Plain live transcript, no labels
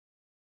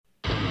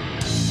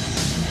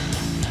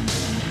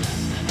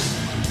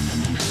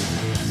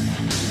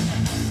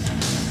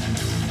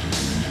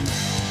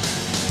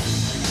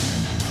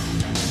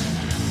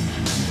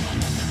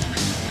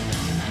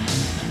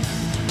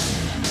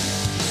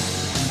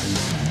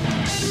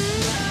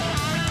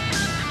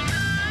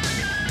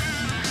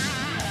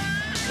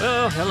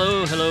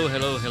Hello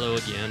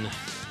again.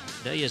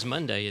 Today is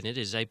Monday, and it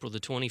is April the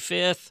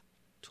 25th,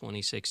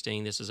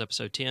 2016. This is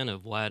episode 10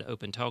 of Wide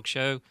Open Talk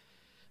Show.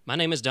 My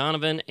name is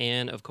Donovan,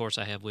 and of course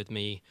I have with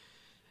me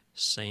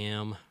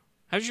Sam.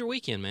 How's your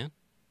weekend, man?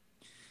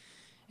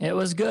 It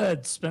was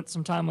good. Spent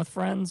some time with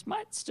friends.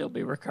 Might still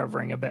be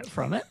recovering a bit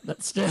from it,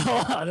 but still,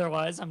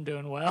 otherwise I'm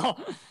doing well.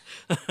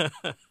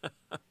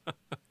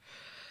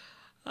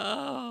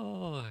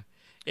 Oh,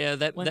 yeah,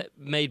 that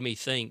made me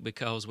think,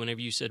 because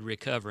whenever you said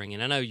recovering,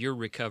 and I know your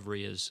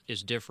recovery is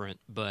different,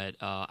 but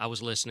I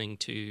was listening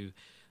to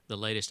the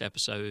latest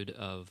episode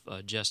of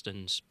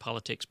Justin's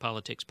Politics,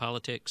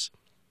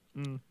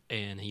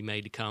 and he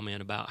made a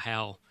comment about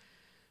how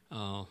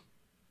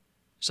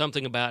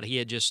something about he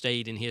had just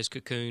stayed in his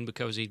cocoon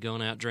because he'd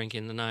gone out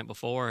drinking the night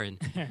before, and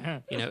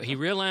he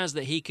realized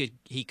that he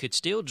could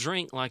still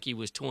drink like he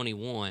was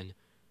 21.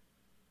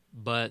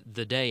 But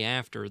the day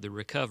after, the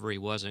recovery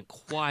wasn't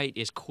quite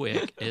as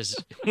quick as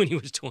when he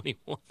was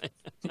 21.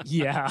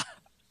 Yeah.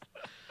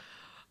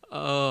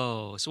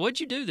 Oh, so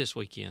what'd you do this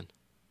weekend?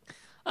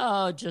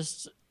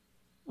 Just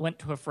went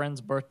to a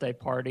friend's birthday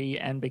party,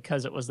 and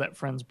because it was that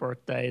friend's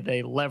birthday,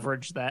 they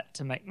leveraged that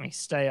to make me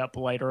stay up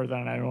later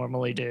than I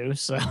normally do.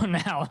 So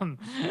now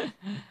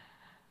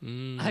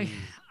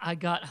I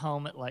got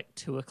home at like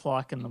 2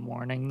 o'clock in the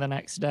morning the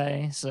next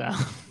day. So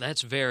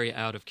that's very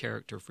out of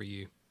character for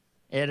you.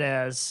 It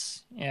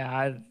is.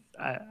 Yeah,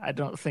 I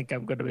don't think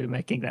I'm going to be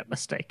making that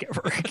mistake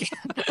ever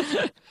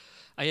again.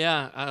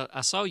 Yeah, I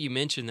saw you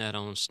mention that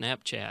on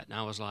Snapchat, and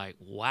I was like,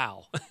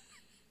 wow.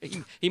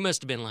 He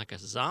must have been like a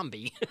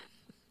zombie.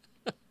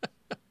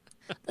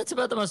 That's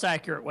about the most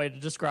accurate way to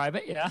describe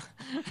it, yeah.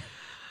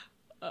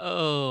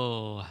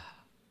 Oh.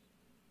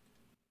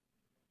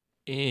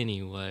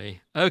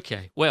 Anyway.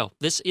 Okay. Well,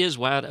 this is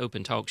Wide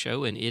Open Talk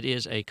Show, and it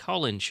is a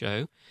call-in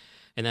show.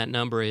 And that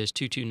number is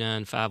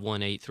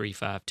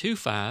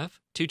 229-518-3525,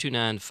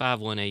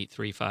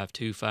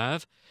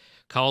 229-518-3525.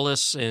 Call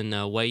us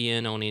and weigh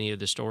in on any of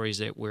the stories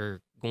that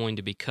we're going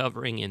to be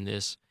covering in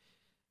this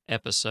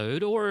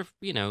episode. Or,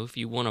 if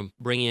you want to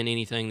bring in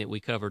anything that we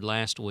covered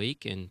last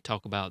week and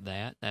talk about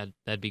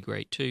that'd be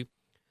great too.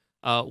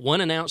 One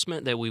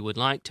announcement that we would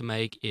like to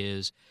make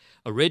is,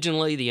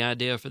 originally the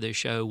idea for this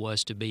show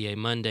was to be a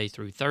Monday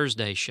through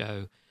Thursday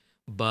show,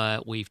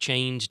 but we've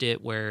changed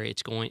it where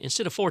it's going,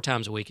 instead of 4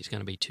 times a week, it's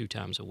going to be 2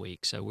 times a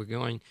week. So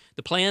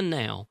the plan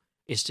now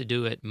is to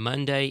do it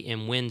Monday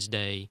and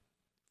Wednesday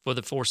for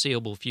the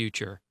foreseeable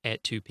future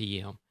at 2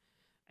 p.m.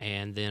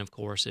 And then, of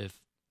course, if,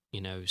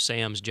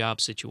 Sam's job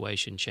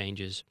situation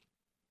changes,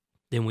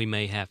 then we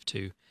may have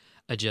to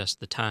adjust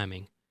the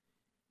timing.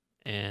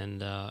 And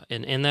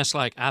that's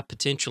like, I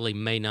potentially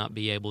may not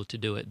be able to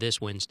do it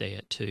this Wednesday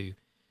at 2,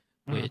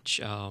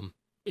 which,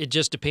 it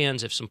just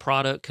depends. If some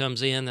product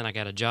comes in, then I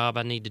got a job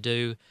I need to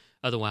do.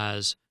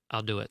 Otherwise,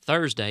 I'll do it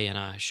Thursday, and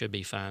I should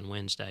be fine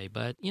Wednesday.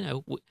 But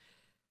I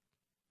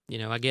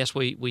guess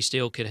we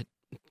still could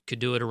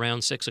do it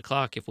around 6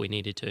 o'clock if we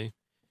needed to,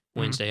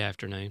 Wednesday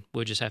afternoon.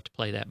 We'll just have to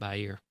play that by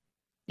ear.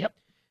 Yep.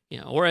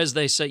 Or as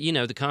they say,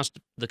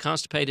 the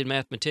constipated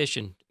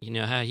mathematician. You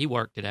know how he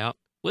worked it out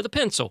with a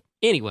pencil.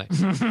 Anyway,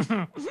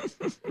 that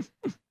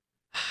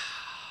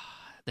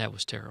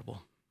was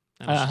terrible.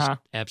 That was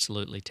just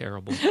absolutely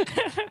terrible.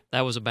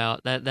 That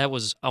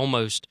was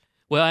almost,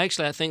 well,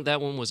 actually, I think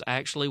that one was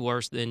actually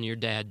worse than your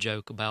dad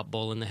joke about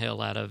boiling the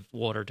hell out of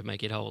water to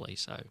make it holy.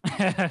 So,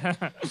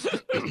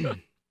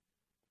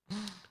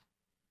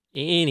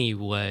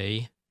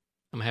 anyway,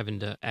 I'm having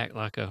to act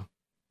like a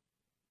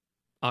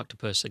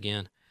octopus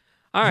again.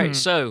 All right,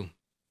 so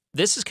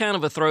this is kind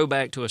of a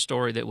throwback to a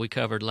story that we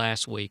covered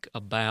last week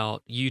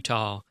about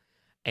Utah,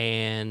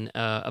 and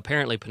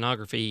apparently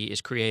pornography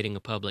is creating a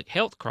public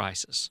health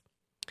crisis.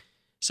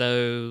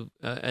 So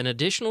an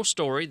additional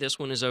story, this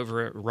one is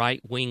over at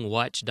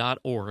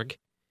rightwingwatch.org,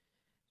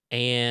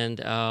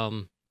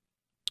 and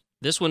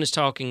this one is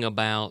talking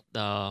about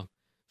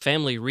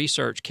Family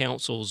Research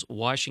Council's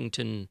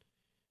Washington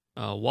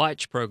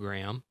Watch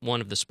program.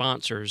 One of the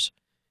sponsors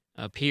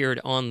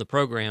appeared on the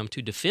program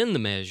to defend the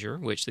measure,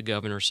 which the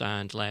governor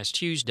signed last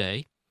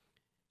Tuesday,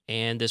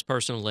 and this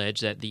person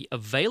alleged that the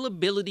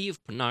availability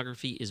of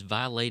pornography is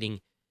violating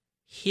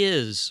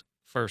his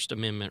First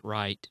Amendment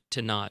right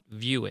to not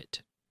view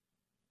it.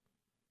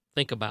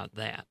 Think about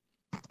that.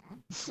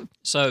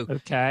 So,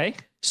 okay.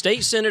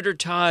 State Senator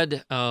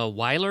Todd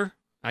Weiler,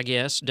 I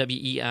guess,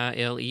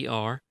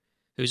 Weiler,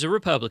 who's a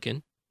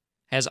Republican,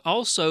 has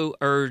also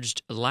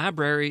urged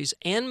libraries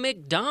and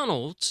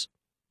McDonald's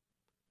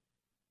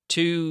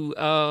to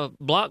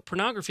block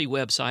pornography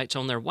websites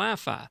on their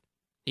Wi-Fi.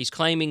 He's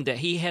claiming that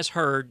he has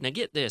heard, now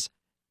get this,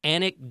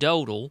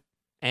 anecdotally,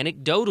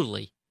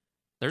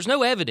 there's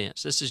no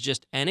evidence, this is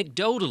just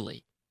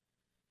anecdotally,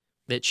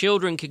 that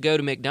children could go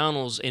to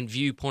McDonald's and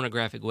view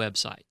pornographic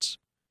websites.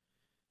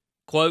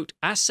 Quote,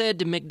 I said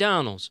to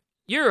McDonald's,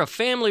 you're a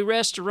family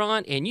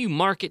restaurant and you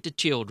market to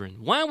children.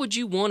 Why would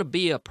you want to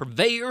be a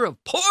purveyor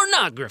of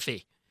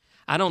pornography?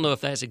 I don't know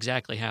if that's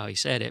exactly how he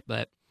said it,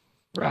 but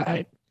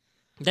right.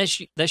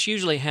 That's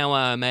usually how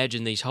I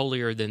imagine these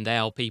holier than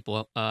thou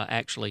people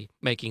actually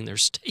making their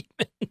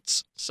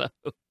statements. So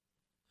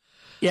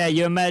Yeah,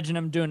 you imagine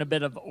them doing a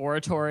bit of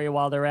oratory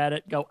while they're at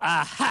it. Go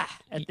aha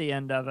at the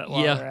end of it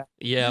while they're at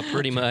it. Yeah,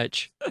 pretty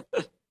much.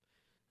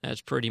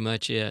 That's pretty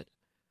much it.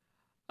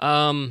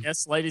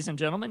 Yes, ladies and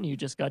gentlemen, you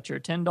just got your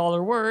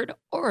 $10 word,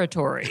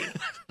 oratory.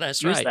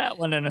 That's Use right. that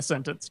one in a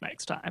sentence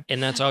next time.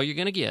 And that's all you're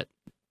going to get.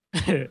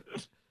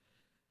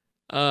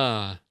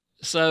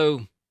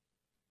 So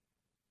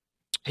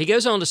he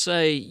goes on to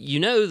say,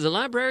 the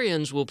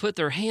librarians will put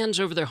their hands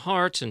over their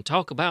hearts and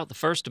talk about the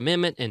First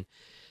Amendment, and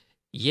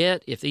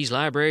yet if these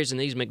libraries and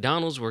these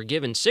McDonald's were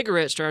giving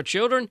cigarettes to our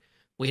children,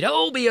 we'd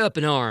all be up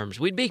in arms.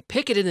 We'd be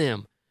picketing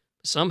them.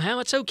 Somehow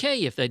it's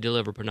okay if they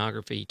deliver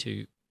pornography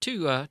to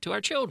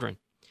our children.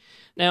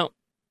 Now,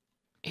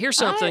 here's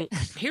something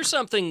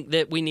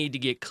that we need to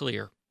get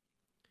clear.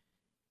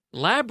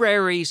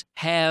 Libraries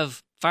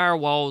have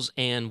firewalls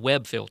and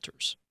web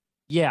filters.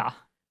 Yeah.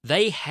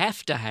 They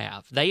have to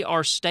have. They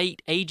are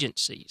state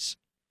agencies.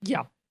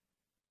 Yeah.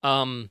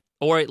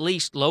 Or at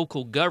least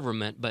local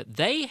government, but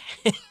they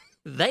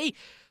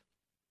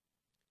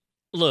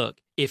look,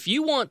 if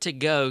you want to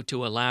go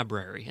to a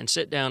library and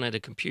sit down at a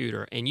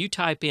computer and you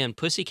type in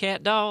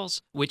Pussycat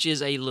Dolls, which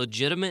is a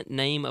legitimate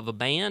name of a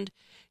band,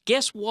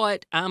 guess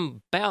what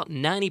I'm about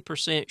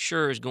 90%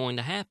 sure is going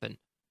to happen?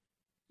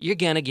 You're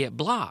going to get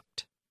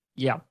blocked.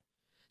 Yeah.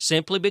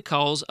 Simply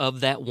because of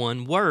that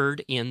one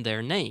word in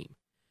their name.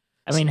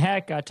 I mean,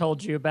 heck, I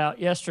told you about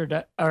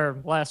yesterday or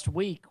last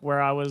week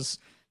where I was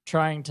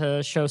trying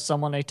to show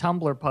someone a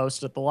Tumblr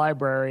post at the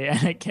library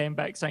and it came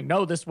back saying,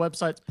 no, this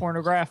website's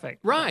pornographic.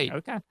 Right.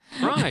 Okay.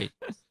 Right.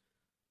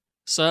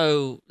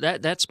 So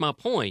that's my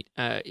point.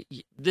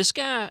 This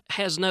guy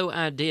has no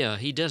idea.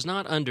 He does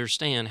not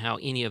understand how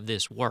any of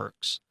this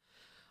works.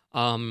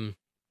 I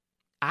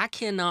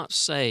cannot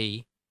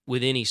say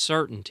with any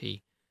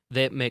certainty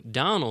that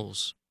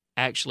McDonald's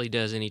actually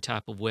does any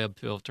type of web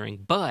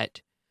filtering,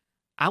 but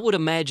I would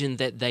imagine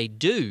that they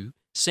do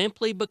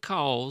simply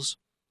because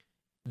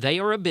they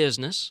are a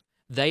business.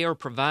 They are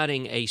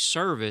providing a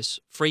service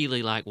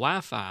freely like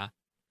Wi-Fi.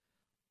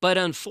 But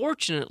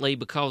unfortunately,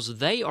 because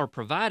they are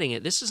providing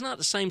it, this is not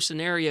the same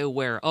scenario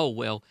where,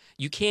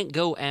 you can't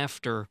go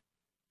after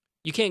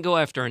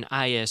an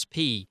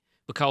ISP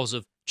because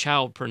of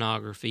child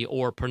pornography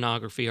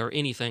or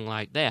anything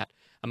like that.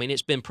 I mean,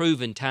 it's been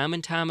proven time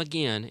and time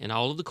again in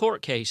all of the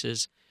court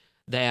cases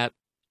that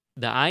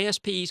the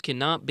ISPs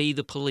cannot be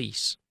the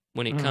police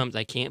when it comes.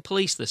 They can't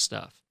police this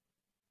stuff.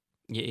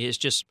 It's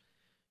just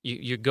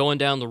you're going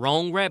down the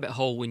wrong rabbit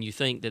hole when you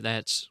think that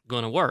that's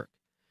going to work.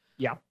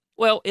 Yeah.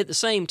 Well, at the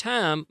same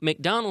time,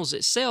 McDonald's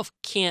itself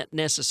can't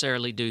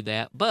necessarily do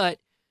that. But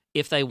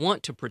if they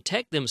want to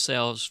protect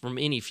themselves from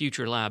any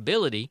future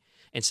liability,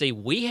 and see,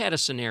 we had a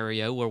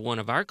scenario where one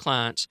of our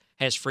clients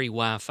has free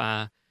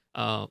Wi-Fi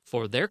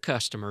for their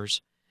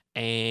customers,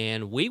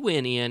 and we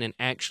went in and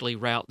actually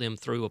route them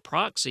through a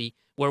proxy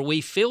where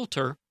we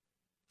filter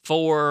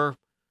for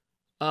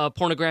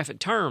pornographic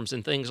terms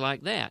and things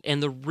like that.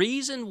 And the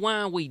reason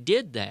why we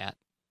did that,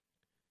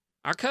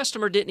 our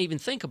customer didn't even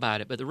think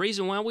about it, but the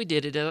reason why we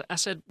did it, I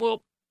said,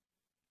 well,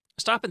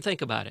 stop and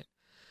think about it.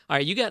 All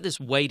right, you got this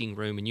waiting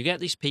room, and you got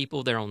these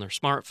people, they're on their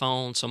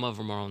smartphones, some of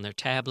them are on their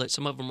tablets,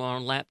 some of them are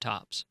on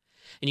laptops,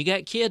 and you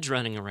got kids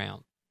running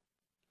around.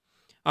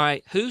 All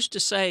right, who's to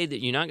say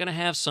that you're not going to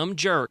have some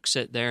jerk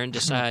sit there and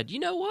decide, you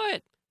know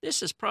what,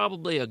 this is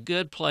probably a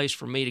good place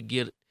for me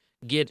to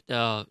get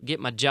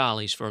my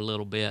jollies for a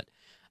little bit.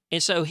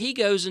 And so he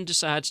goes and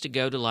decides to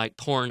go to like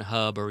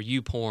Pornhub or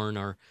YouPorn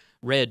or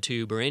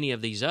RedTube or any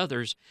of these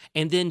others,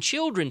 and then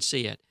children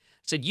see it.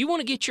 Said, you want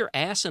to get your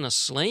ass in a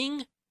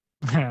sling?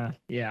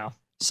 Yeah.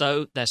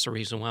 So that's the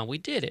reason why we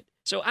did it.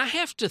 So I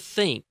have to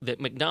think that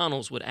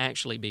McDonald's would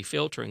actually be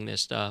filtering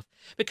this stuff,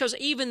 because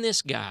even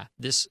this guy,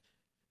 this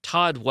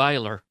Todd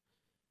Weiler,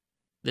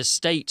 the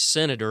state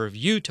senator of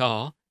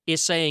Utah,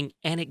 is saying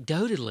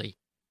anecdotally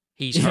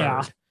he's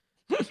heard.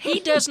 He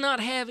does not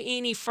have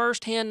any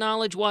firsthand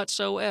knowledge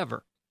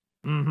whatsoever.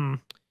 Mm-hmm.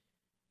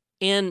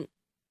 And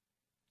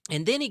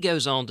then he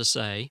goes on to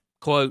say,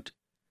 quote,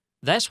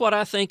 that's what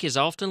I think is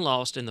often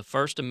lost in the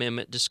First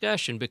Amendment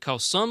discussion,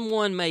 because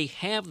someone may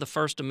have the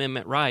First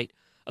Amendment right,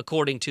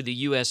 according to the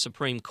U.S.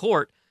 Supreme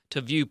Court,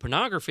 to view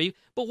pornography,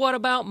 but what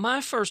about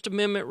my First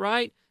Amendment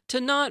right to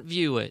not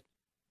view it?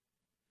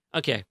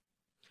 Okay,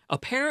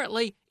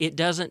 apparently it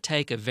doesn't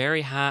take a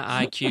very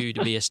high IQ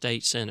to be a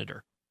state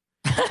senator.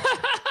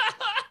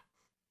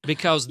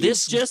 Because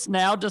this... You just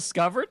now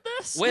discovered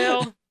this?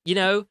 Well,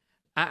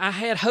 I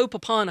had hope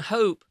upon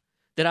hope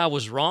that I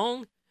was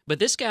wrong, but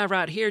this guy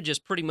right here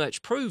just pretty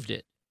much proved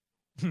it.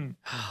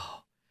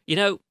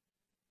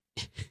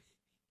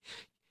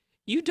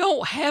 You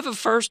don't have a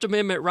First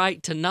Amendment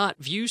right to not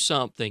view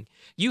something.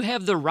 You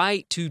have the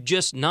right to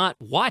just not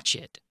watch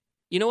it.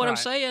 You know what I'm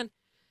saying?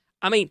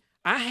 I mean,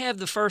 I have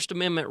the First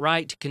Amendment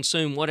right to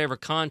consume whatever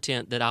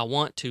content that I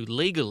want to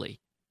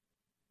legally.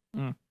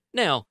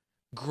 Now,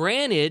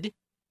 granted,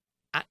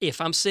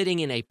 if I'm sitting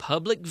in a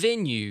public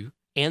venue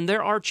and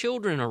there are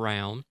children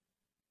around,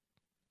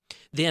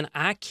 then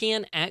I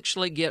can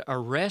actually get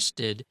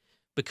arrested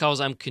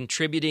because I'm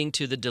contributing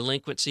to the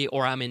delinquency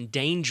or I'm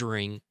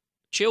endangering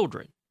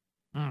children.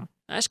 Mm.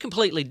 That's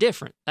completely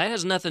different. That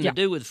has nothing to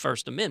do with the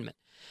First Amendment.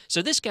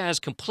 So this guy's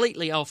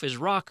completely off his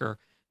rocker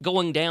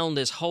going down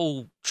this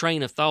whole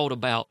train of thought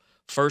about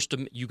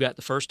you got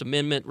the First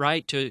Amendment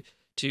right to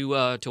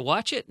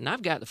watch it, and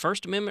I've got the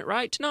First Amendment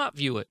right to not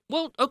view it.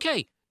 Well,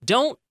 okay,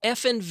 don't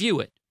effing view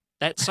it.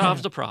 That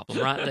solves the problem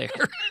right there.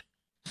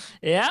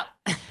 Yeah.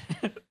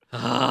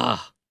 And,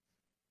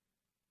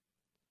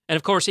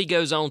 of course, he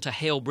goes on to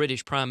hail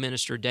British Prime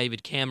Minister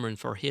David Cameron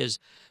for his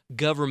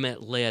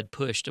government-led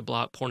push to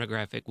block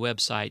pornographic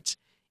websites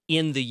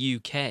in the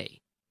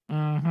UK.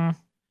 Mm-hmm.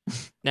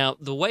 Now,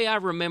 the way I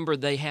remember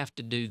they have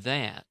to do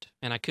that,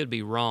 and I could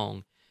be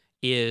wrong,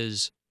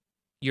 is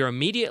you're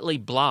immediately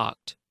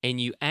blocked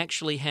and you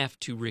actually have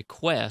to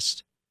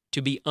request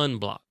to be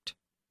unblocked.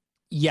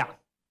 Yeah.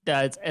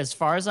 That's, as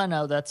far as I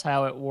know, that's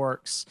how it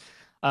works.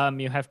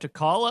 You have to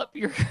call up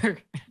your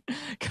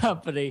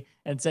company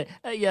and say,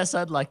 yes,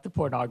 I'd like the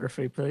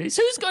pornography, please.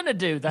 Who's going to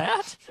do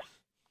that?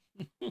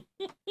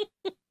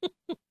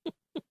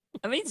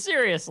 I mean,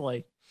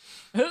 seriously,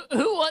 who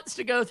wants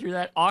to go through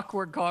that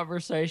awkward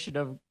conversation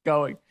of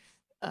going,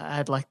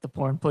 I'd like the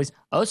porn, please.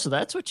 Oh, so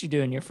that's what you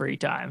do in your free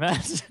time.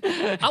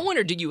 I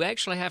wonder, do you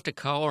actually have to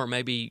call, or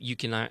maybe you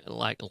can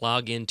like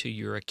log into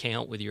your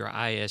account with your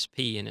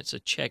ISP and it's a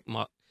check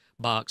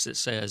box that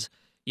says,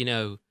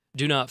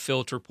 do not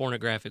filter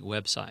pornographic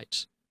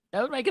websites.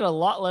 That would make it a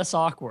lot less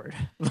awkward.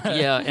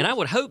 Yeah, and I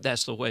would hope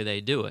that's the way they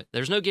do it.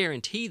 There's no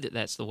guarantee that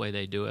that's the way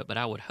they do it, but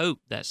I would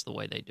hope that's the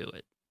way they do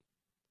it.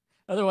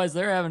 Otherwise,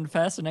 they're having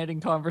fascinating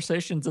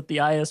conversations at the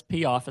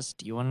ISP office.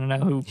 Do you want to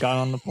know who got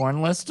on the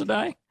porn list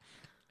today?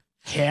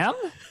 Him?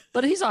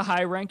 But he's a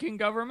high-ranking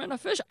government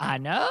official. I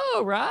know,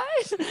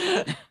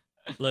 right?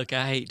 Look,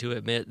 I hate to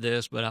admit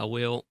this, but I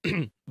will.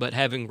 But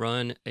having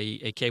run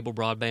a cable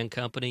broadband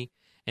company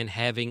and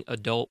having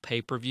adult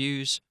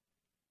pay-per-views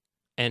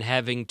and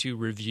having to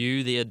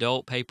review the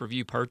adult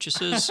pay-per-view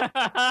purchases,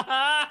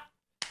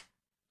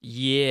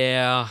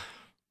 yeah,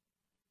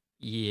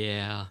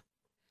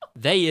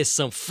 they is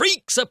some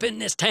freaks up in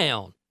this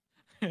town.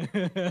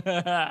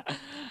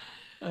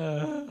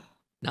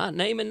 Not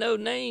naming no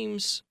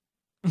names.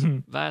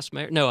 Vice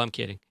Mayor. No, I'm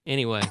kidding.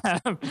 Anyway,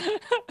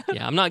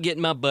 yeah, I'm not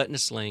getting my butt in a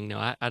sling. No,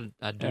 I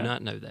do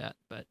not know that.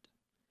 But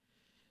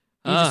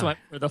you just went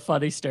for the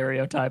funny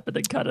stereotype and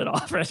then cut it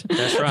off. Right?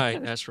 That's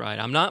right. That's right.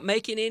 I'm not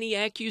making any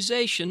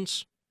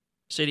accusations,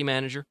 city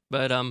manager.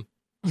 But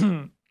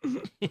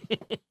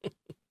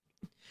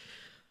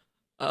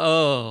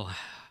oh,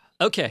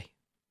 okay.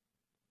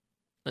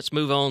 Let's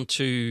move on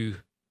to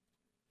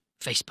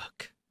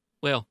Facebook.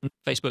 Well,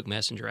 Facebook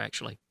Messenger,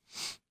 actually.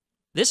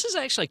 This is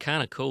actually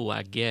kind of cool,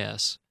 I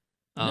guess.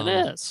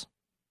 It is.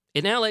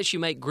 It now lets you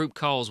make group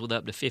calls with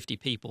up to 50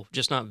 people,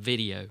 just not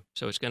video.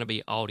 So it's going to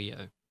be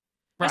audio.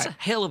 That's a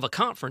hell of a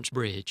conference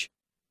bridge.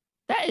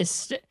 That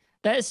is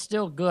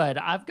still good.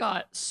 I've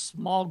got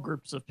small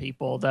groups of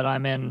people that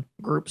I'm in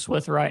groups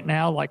with right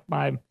now.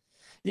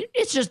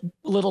 It's just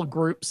little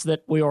groups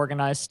that we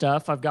organize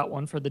stuff. I've got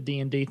one for the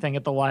D&D thing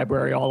at the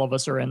library. All of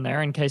us are in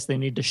there in case they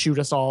need to shoot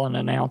us all an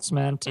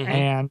announcement. Mm-hmm.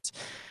 And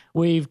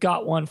we've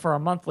got one for our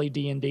monthly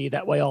D&D.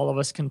 That way all of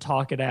us can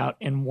talk it out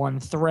in one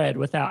thread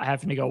without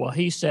having to go, well,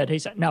 he said.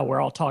 No, we're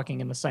all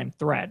talking in the same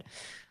thread.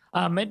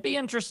 It'd be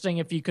interesting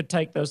if you could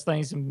take those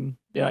things and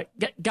be like,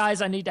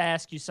 guys, I need to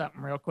ask you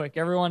something real quick.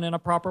 Everyone in a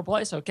proper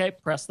place? Okay,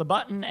 press the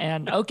button.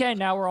 And okay,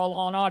 now we're all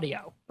on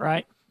audio,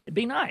 right? It'd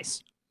be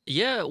nice.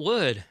 Yeah, it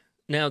would.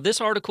 Now,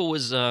 this article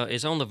is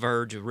on The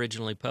Verge,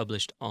 originally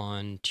published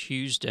on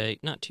Tuesday.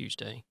 Not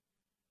Tuesday.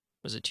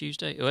 Was it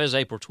Tuesday? It was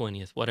April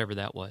 20th, whatever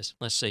that was.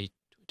 Let's see.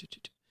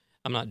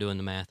 I'm not doing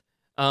the math.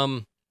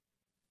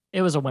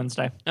 It was a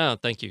Wednesday. Oh,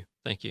 thank you.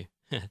 Thank you.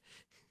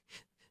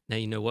 Now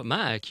you know what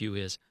my IQ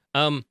is.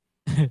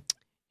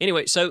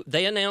 Anyway, so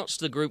they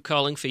announced the group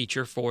calling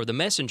feature for the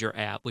Messenger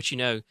app, which,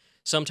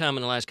 sometime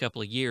in the last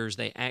couple of years,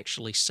 they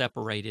actually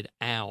separated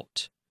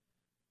out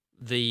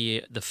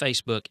the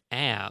Facebook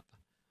app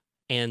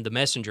and the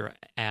Messenger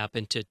app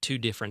into two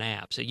different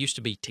apps. It used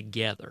to be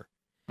together.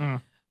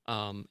 And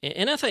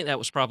I think that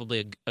was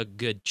probably a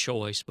good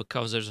choice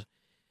because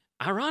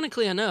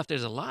ironically enough,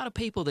 there's a lot of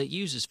people that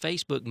uses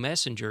Facebook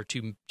Messenger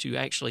to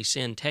actually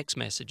send text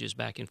messages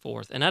back and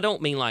forth. And I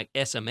don't mean like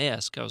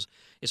SMS because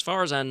as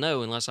far as I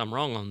know, unless I'm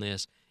wrong on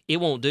this, it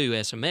won't do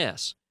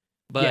SMS.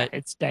 But yeah,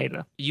 it's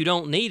data. You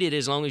don't need it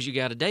as long as you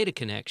got a data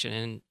connection.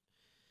 And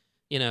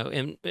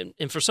and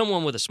for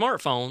someone with a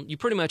smartphone, you're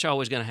pretty much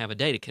always going to have a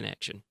data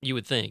connection, you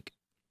would think.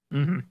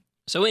 Mm-hmm.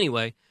 So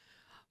anyway,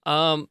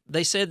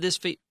 they said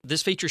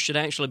this feature should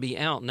actually be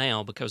out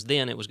now because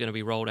then it was going to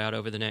be rolled out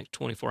over the next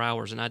 24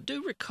 hours. And I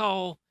do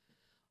recall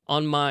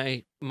on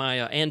my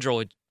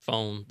Android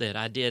phone that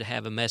I did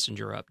have a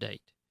Messenger update.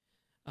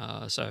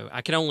 So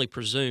I can only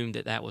presume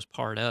that was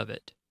part of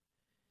it.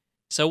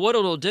 So what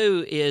it'll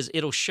do is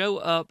it'll show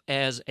up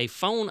as a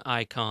phone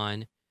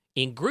icon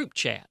in group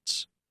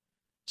chats.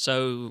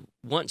 So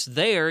once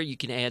there, you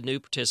can add new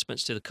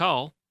participants to the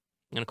call.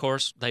 And of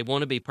course, they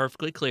want to be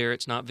perfectly clear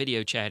it's not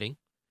video chatting.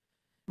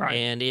 Right.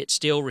 And it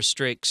still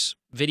restricts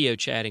video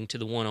chatting to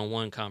the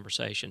one-on-one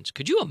conversations.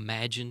 Could you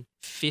imagine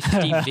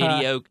 50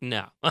 video?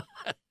 No.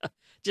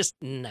 Just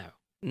no.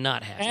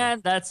 Not happening.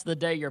 And that's the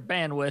day your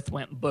bandwidth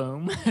went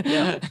boom.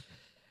 Yeah.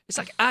 It's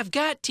like, I've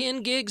got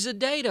 10 gigs of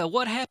data.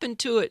 What happened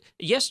to it?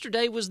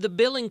 Yesterday was the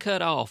billing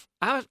cutoff.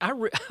 I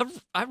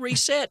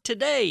reset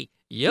today.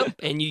 Yep.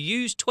 And you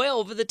used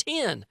 12 of the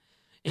 10.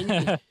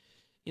 And,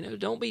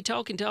 don't be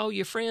talking to all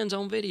your friends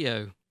on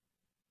video.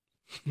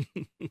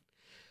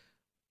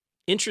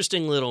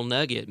 Interesting little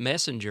nugget.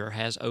 Messenger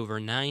has over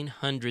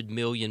 900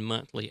 million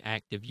monthly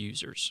active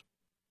users.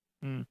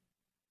 Mm.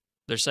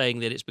 They're saying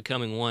that it's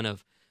becoming one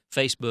of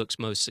Facebook's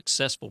most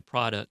successful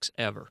products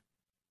ever.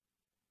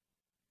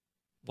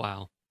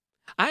 Wow.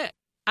 I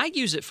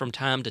use it from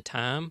time to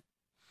time.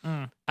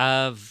 Mm.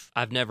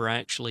 I've never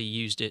actually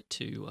used it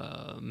to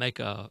make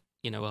a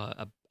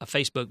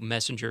Facebook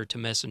Messenger to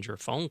Messenger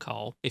phone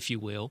call, if you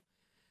will.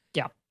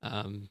 Yeah.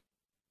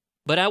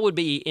 But I would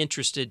be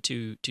interested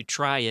to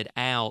try it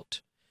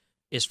out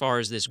as far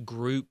as this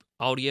group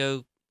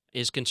audio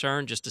is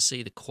concerned, just to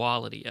see the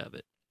quality of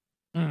it.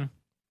 Mm.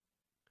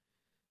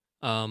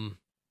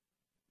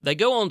 They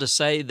go on to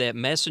say that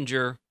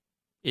Messenger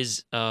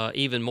is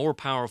even more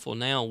powerful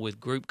now with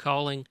group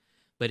calling,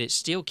 but it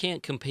still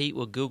can't compete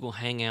with Google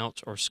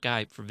Hangouts or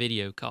Skype for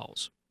video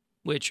calls,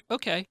 which,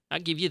 okay, I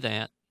give you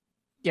that.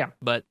 Yeah.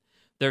 But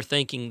they're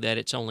thinking that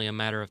it's only a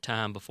matter of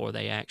time before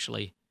they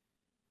actually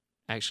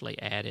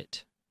add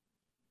it.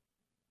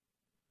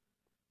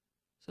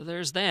 So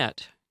there's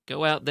that.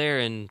 Go out there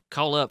and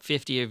call up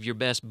 50 of your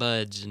best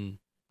buds and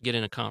get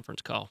in a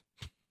conference call.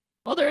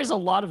 Well, there is a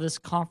lot of this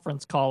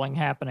conference calling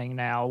happening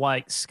now.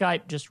 Like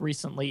Skype just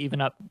recently even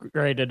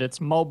upgraded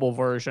its mobile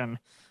version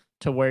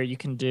to where you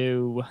can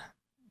do,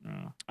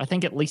 I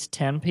think, at least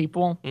 10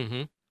 people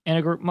in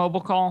a group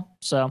mobile call.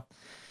 So,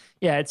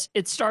 yeah,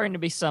 it's starting to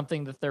be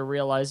something that they're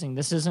realizing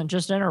this isn't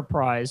just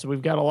enterprise.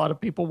 We've got a lot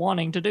of people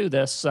wanting to do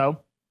this,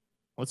 so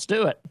let's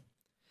do it.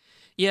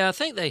 Yeah, I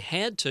think they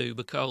had to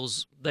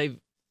because they've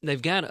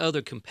got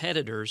other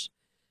competitors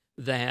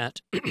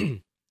that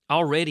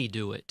already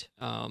do it.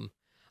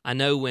 I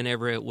know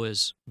whenever it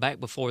was back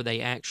before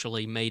they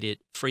actually made it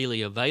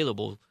freely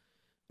available,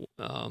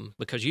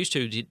 because used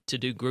to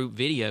do group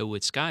video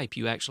with Skype,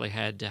 you actually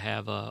had to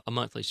have a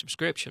monthly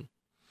subscription.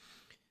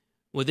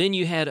 Well, then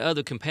you had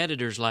other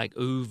competitors like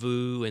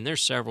Uvu, and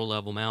there's several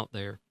of them out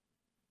there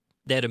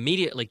that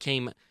immediately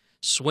came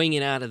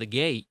swinging out of the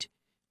gate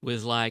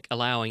with like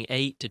allowing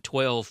 8 to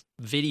 12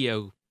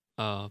 video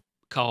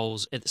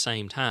calls at the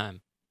same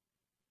time.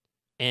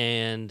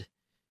 And,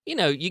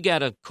 you got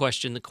to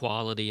question the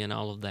quality and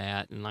all of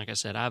that. And like I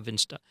said, I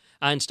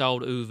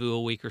installed Uvu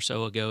a week or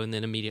so ago and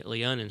then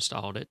immediately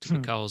uninstalled it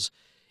because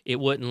it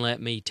wouldn't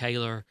let me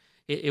tailor.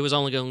 It was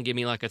only going to give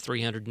me like a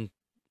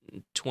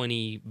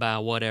 320 by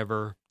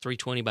whatever,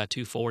 320 by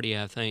 240,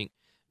 I think,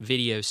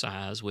 video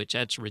size, which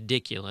that's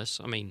ridiculous.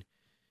 I mean,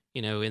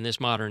 in this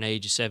modern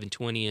age of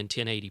 720 and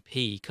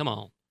 1080p, come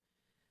on.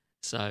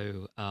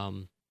 So,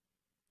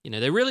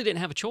 they really didn't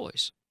have a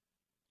choice.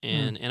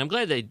 And I'm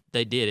glad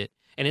they did it.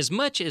 And as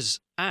much as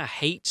I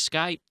hate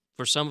Skype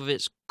for some of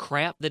its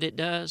crap that it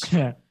does,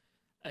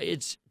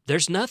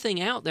 there's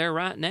nothing out there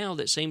right now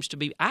that seems to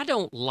be. I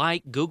don't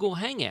like Google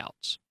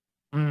Hangouts.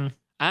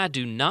 I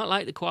do not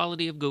like the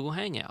quality of Google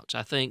Hangouts.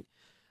 I think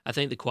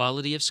the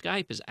quality of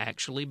Skype is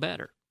actually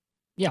better.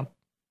 Yeah.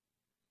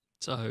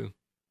 So,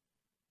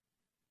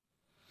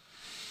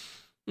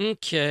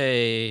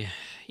 okay,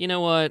 you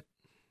know what?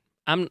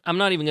 I'm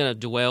not even going to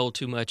dwell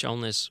too much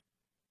on this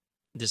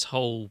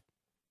whole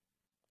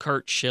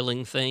Kurt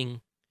Schilling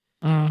thing,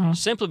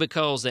 simply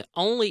because the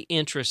only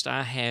interest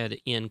I had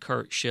in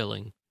Kurt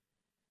Schilling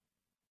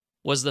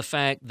was the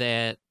fact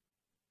that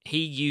he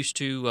used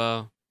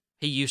to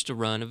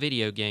run a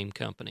video game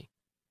company.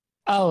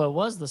 Oh, it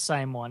was the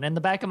same one. In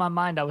the back of my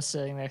mind, I was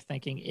sitting there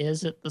thinking,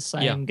 is it the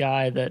same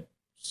guy that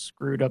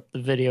screwed up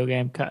the video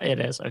game? It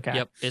is. Okay.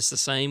 Yep, it's the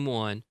same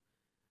one.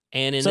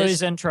 And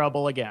he's in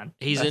trouble again.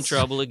 He's in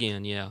trouble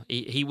again, yeah.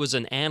 He was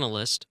an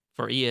analyst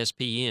for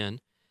ESPN,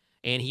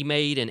 and he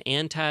made an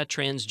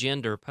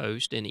anti-transgender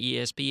post, and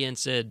ESPN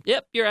said,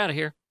 yep, you're out of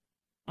here.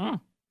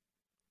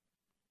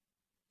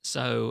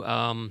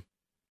 So,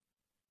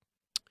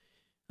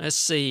 let's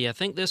see. I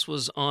think this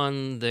was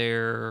on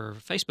their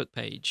Facebook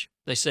page.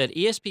 They said,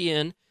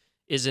 ESPN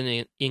is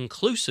an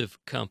inclusive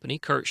company.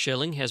 Kurt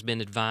Schilling has been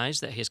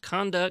advised that his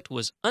conduct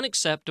was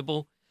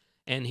unacceptable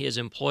and his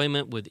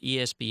employment with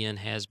ESPN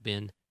has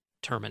been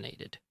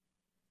terminated.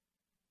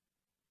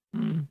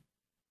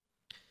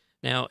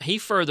 Now, he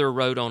further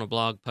wrote on a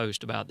blog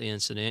post about the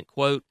incident,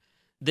 quote,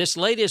 "This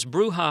latest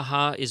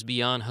brouhaha is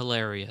beyond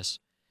hilarious.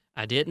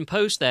 I didn't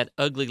post that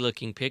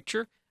ugly-looking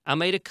picture. I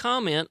made a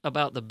comment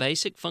about the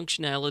basic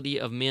functionality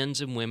of men's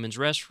and women's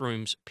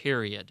restrooms,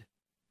 period."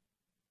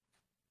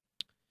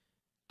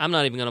 I'm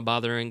not even going to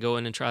bother and go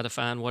in and try to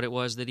find what it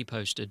was that he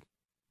posted.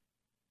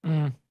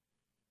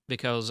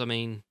 Because, I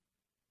mean,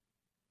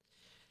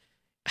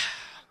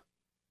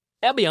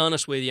 I'll be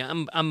honest with you.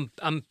 I'm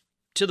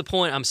to the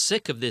point. I'm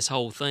sick of this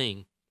whole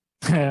thing.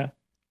 I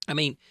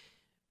mean,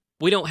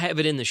 we don't have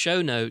it in the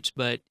show notes,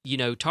 but,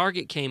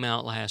 Target came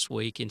out last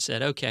week and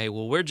said, okay,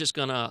 well, we're just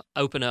going to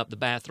open up the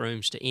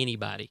bathrooms to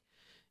anybody.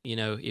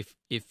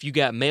 If you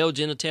got male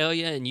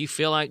genitalia and you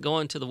feel like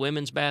going to the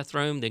women's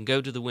bathroom, then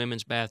go to the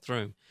women's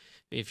bathroom.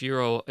 If you're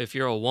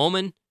a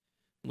woman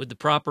with the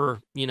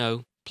proper,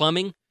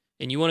 plumbing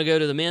and you want to go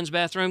to the men's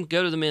bathroom,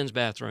 go to the men's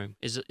bathroom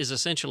is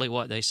essentially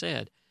what they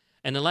said.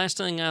 And the last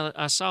thing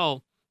I saw,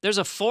 there's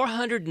a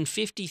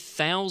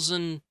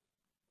 450,000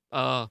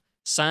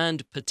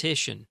 signed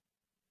petition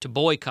to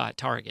boycott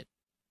Target.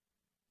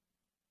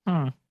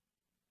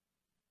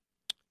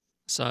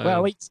 So,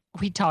 well,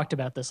 we talked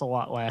about this a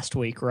lot last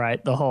week,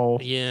 right? The whole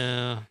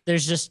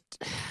there's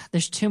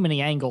too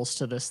many angles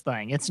to this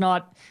thing. It's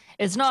not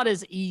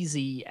as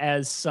easy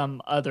as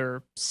some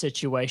other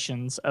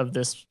situations of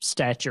this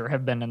stature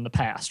have been in the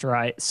past,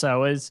 right?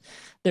 So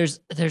there's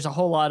a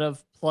whole lot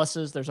of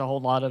pluses, there's a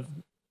whole lot of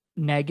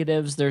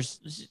negatives.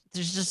 There's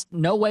just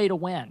no way to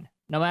win,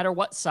 no matter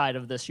what side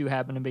of this you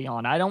happen to be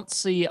on. I don't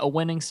see a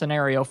winning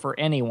scenario for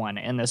anyone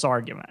in this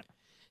argument.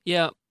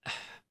 Yeah.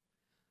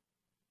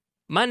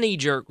 My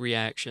knee-jerk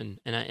reaction,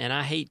 and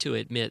I hate to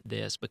admit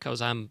this because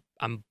I'm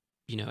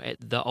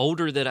the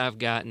older that I've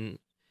gotten,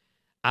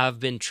 I've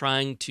been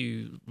trying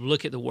to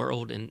look at the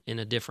world in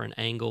a different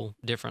angle,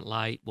 different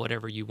light,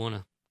 whatever you want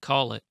to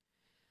call it.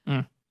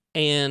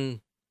 And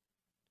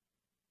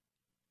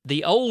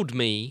the old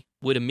me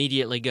would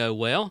immediately go,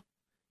 well,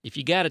 if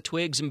you got a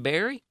Twigs and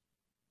Berry,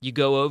 you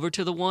go over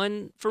to the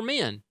one for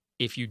men.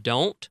 If you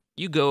don't,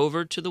 you go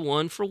over to the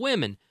one for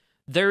women.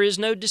 There is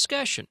no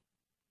discussion.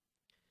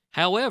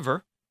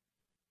 However,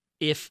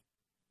 if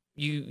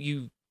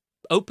you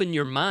open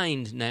your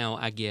mind now,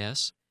 I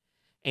guess,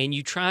 and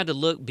you try to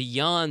look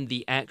beyond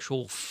the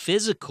actual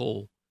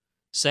physical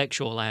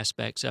sexual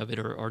aspects of it,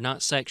 or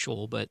not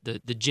sexual, but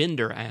the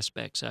gender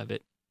aspects of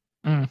it,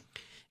 and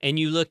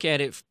you look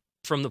at it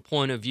from the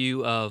point of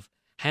view of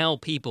how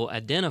people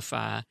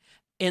identify,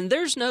 and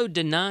there's no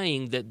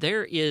denying that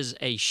there is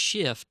a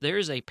shift, there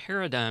is a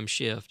paradigm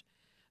shift,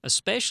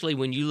 especially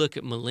when you look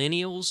at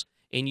millennials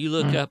and you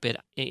look up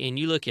at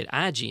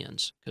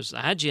iGens, because the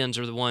iGens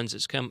are the ones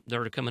that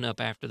are coming up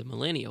after the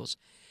millennials.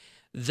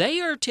 They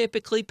are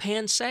typically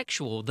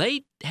pansexual.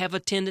 They have a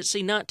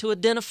tendency not to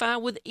identify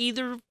with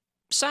either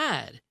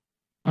side.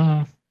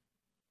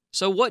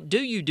 So what do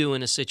you do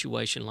in a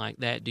situation like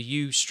that? Do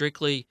you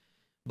strictly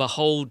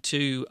behold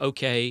to,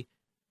 okay,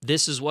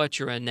 this is what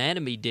your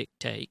anatomy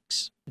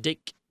dictates?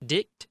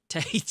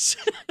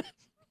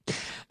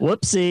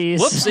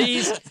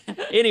 Whoopsies.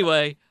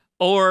 Anyway,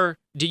 or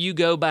do you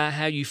go by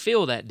how you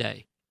feel that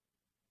day?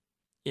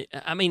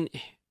 I mean,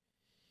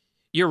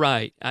 you're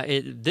right.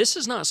 This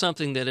is not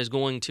something that is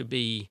going to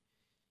be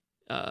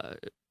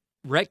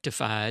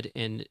rectified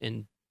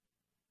and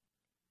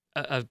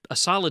a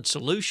solid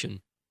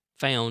solution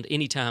found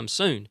anytime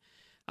soon.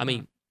 I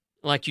mean,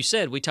 like you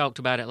said, we talked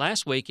about it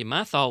last week, and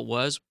my thought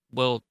was,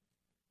 well,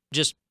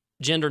 just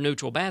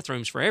gender-neutral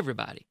bathrooms for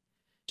everybody.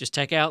 Just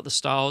take out the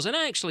stalls. And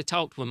I actually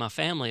talked with my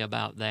family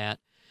about that.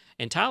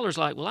 And Tyler's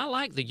like, well, I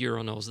like the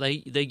urinals.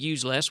 They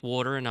use less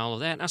water and all of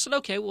that. And I said,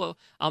 okay, well,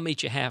 I'll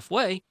meet you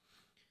halfway.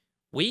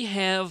 We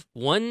have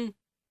one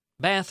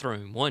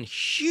bathroom, one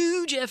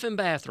huge effing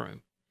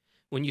bathroom.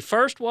 When you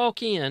first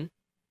walk in,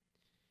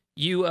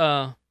 you've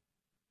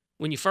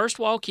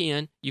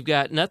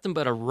got nothing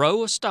but a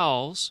row of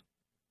stalls.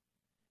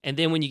 And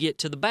then when you get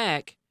to the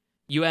back,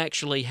 you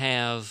actually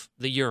have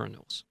the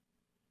urinals.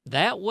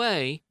 That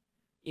way,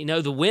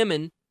 the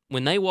women,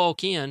 when they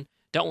walk in,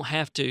 don't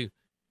have to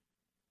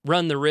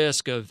run the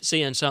risk of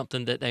seeing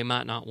something that they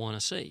might not want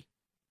to see.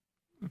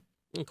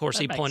 Of course,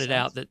 he pointed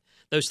out that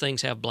those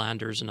things have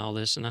blinders and all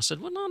this. And I said,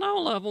 well, not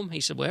all of them.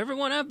 He said, well,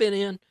 everyone I've been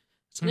in. I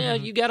said, yeah,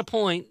 you got a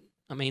point.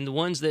 I mean, the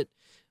ones that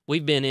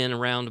we've been in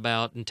around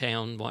about in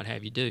town, what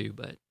have you do.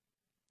 But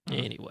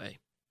anyway,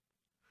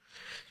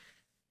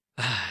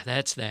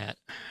 that's that.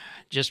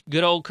 Just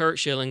good old Kurt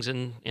Schilling's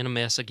in a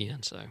mess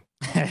again. So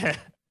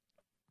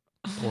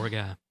poor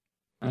guy.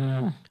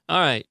 All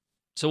right.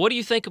 So what do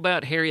you think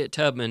about Harriet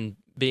Tubman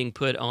being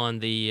put on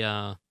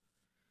the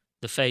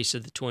face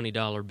of the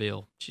 $20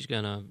 bill? She's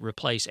going to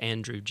replace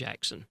Andrew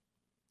Jackson.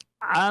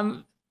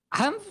 I'm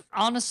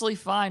honestly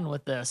fine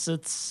with this.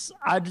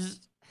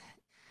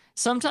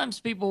 Sometimes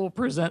people will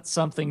present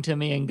something to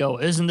me and go,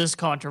 "Isn't this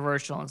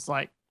controversial?" And it's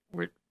like,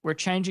 we're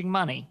changing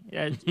money.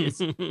 Is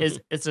a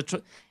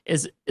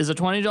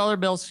 $20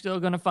 bill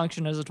still going to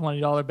function as a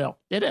 $20 bill?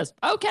 It is.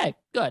 Okay,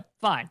 good,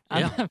 fine.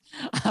 Yeah.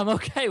 I'm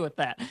okay with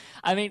that.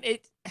 I mean,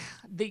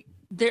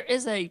 there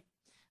is a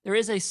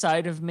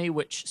side of me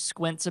which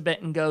squints a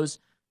bit and goes,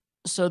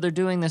 so they're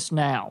doing this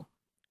now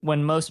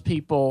when most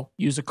people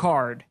use a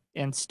card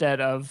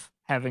instead of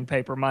having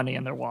paper money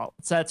in their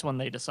wallets. That's when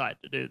they decide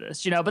to do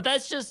this, but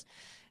that's just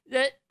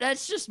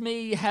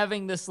me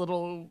having this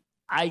little,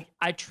 I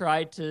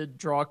try to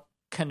draw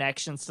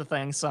connections to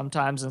things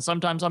sometimes, and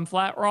sometimes I'm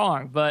flat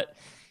wrong, but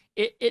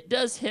it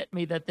does hit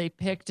me that they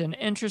picked an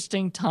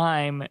interesting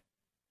time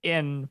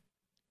in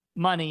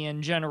money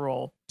in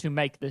general to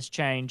make this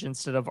change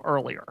instead of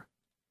earlier,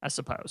 I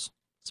suppose.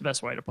 It's the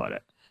best way to put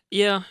it.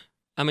 Yeah.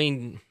 I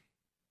mean,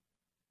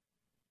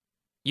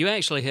 you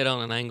actually hit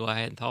on an angle I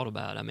hadn't thought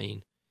about. I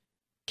mean,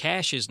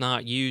 cash is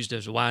not used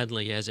as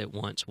widely as it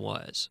once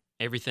was.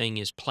 Everything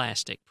is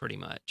plastic pretty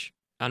much.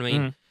 I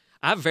mean,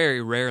 I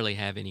very rarely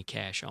have any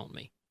cash on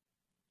me.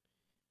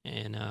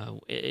 And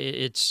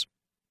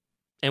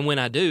and when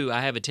I do,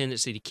 I have a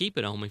tendency to keep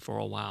it on me for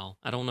a while.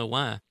 I don't know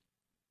why.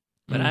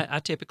 But I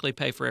typically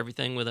pay for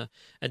everything with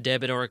a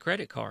debit or a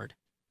credit card.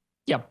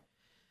 Yep.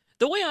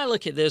 The way I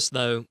look at this,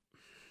 though,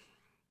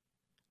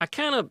 I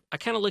kind of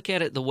look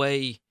at it the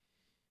way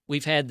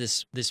we've had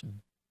this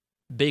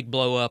big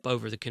blow up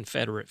over the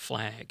Confederate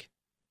flag.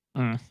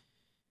 In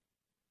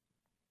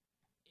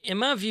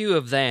my view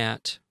of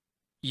that,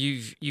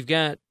 you've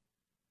got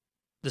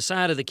the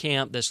side of the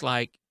camp that's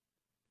like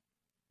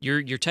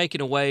you're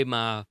taking away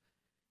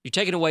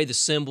the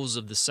symbols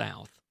of the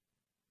South.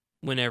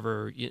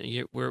 Whenever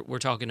we're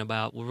talking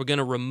about, well, we're going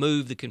to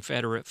remove the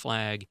Confederate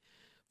flag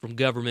from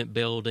government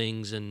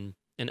buildings and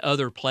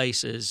other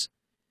places.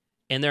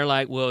 And they're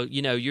like, well,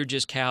 you're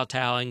just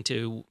kowtowing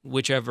to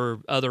whichever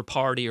other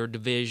party or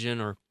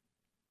division or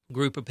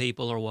group of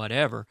people or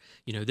whatever.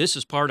 This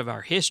is part of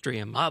our history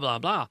and blah, blah,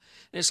 blah.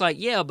 And it's like,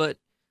 yeah, but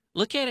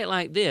look at it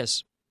like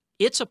this.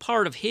 It's a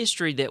part of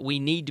history that we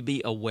need to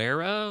be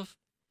aware of,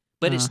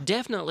 but it's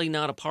definitely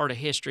not a part of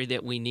history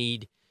that we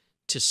need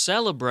to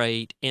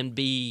celebrate and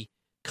be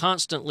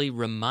constantly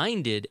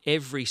reminded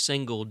every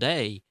single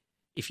day.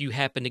 If you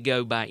happen to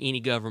go by any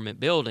government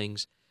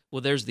buildings,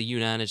 well, there's the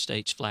United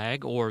States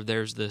flag, or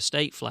there's the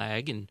state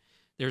flag, and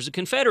there's a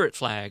Confederate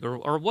flag,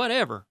 or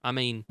whatever. I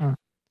mean,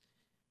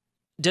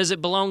 does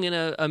it belong in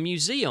a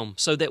museum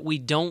so that we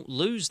don't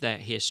lose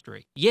that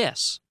history?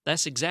 Yes,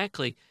 that's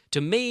exactly.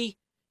 To me,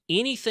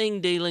 anything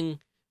dealing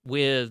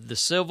with the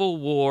Civil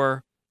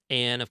War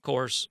and, of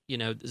course,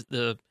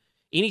 the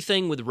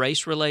anything with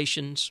race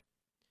relations,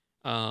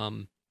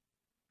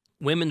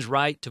 women's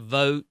right to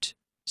vote,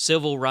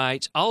 civil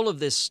rights, all of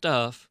this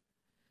stuff,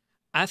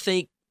 I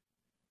think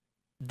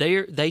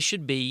they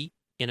should be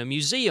in a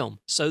museum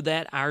so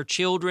that our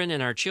children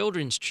and our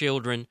children's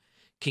children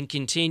can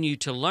continue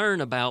to learn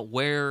about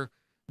where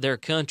their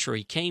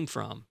country came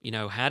from.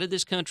 How did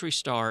this country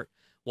start?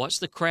 What's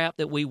the crap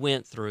that we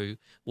went through?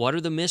 What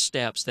are the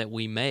missteps that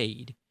we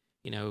made?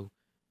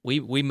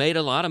 We made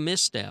a lot of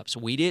missteps.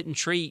 We didn't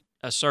treat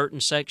a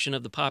certain section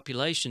of the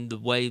population the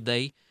way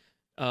they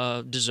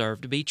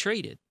deserve to be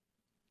treated.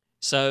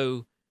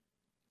 So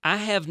I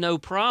have no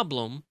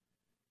problem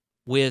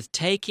with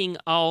taking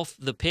off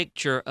the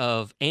picture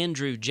of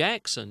Andrew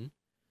Jackson,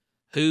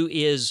 who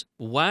is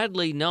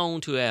widely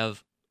known to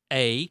have,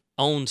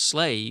 owned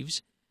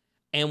slaves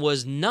and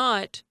was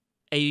not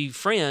a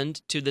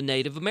friend to the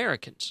Native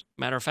Americans.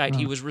 Matter of fact,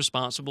 he was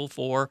responsible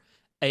for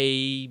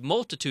a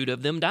multitude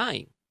of them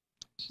dying.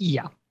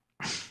 Yeah.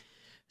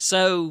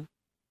 So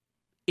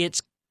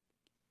it's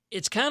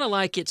kind of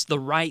like it's the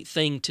right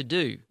thing to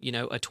do.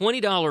 A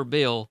 $20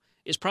 bill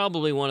is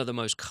probably one of the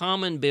most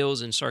common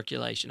bills in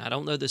circulation. I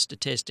don't know the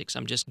statistics.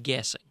 I'm just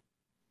guessing.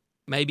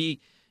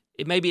 Maybe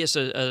it's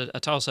a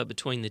toss-up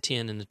between the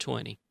 10 and the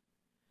 20.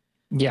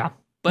 Yeah.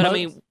 But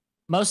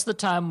most of the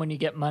time when you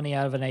get money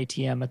out of an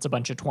ATM, it's a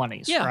bunch of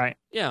 20s, right?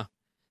 Yeah.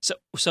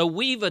 So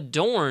we've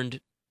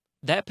adorned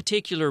that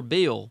particular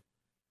bill,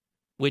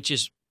 which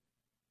is,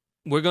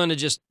 we're going to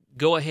just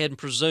go ahead and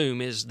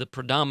presume is the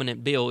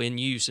predominant bill in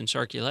use in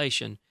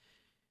circulation.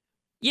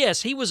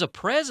 Yes, he was a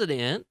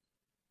president,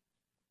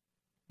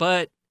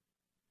 but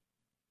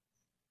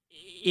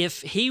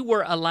if he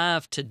were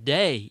alive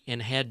today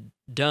and had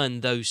done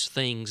those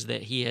things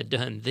that he had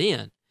done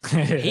then,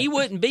 he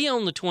wouldn't be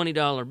on the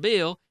 $20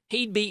 bill.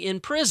 He'd be in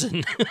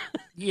prison.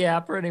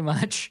 Yeah, pretty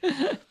much.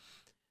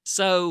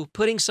 So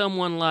putting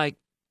someone like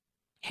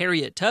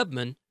Harriet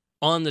Tubman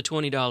on the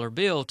 $20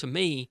 bill, to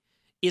me,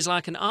 is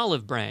like an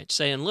olive branch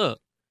saying, look,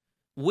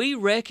 we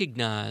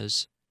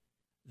recognize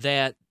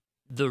that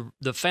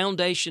the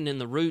foundation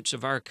and the roots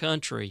of our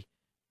country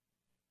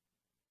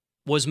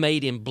was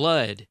made in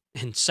blood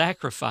and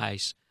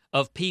sacrifice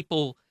of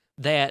people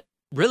that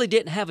really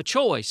didn't have a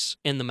choice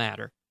in the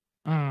matter.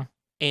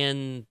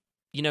 And,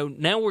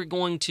 now we're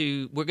going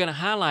to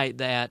highlight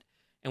that,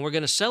 and we're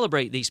going to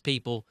celebrate these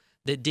people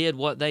that did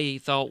what they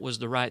thought was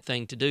the right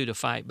thing to do to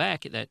fight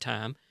back at that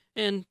time.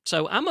 And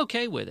so I'm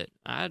okay with it.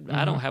 I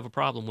don't have a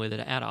problem with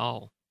it at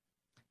all.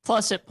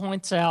 Plus, it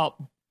points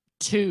out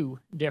two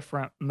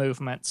different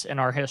movements in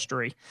our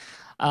history.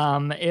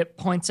 It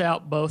points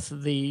out both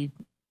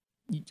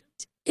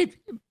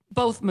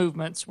both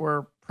movements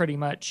were pretty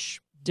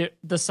much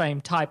the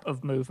same type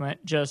of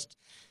movement, just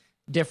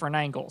different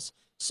angles.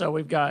 So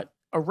we've got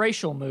a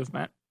racial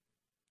movement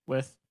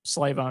with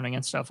slave owning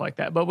and stuff like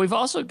that. But we've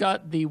also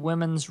got the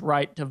women's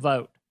right to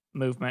vote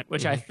movement,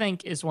 which I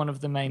think is one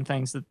of the main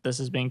things that this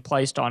is being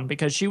placed on,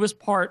 because she was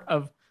part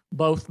of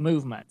both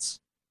movements,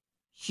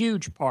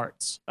 huge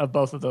parts of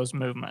both of those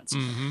movements.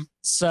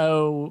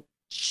 So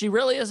she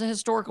really is a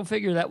historical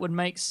figure that would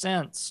make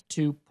sense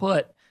to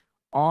put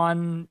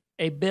on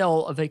a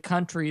bill of a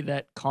country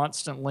that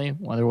constantly,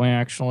 whether we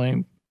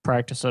actually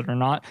practice it or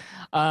not,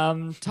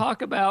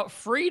 talk about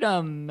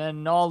freedom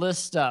and all this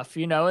stuff.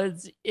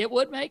 It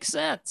would make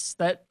sense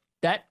that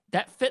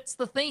fits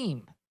the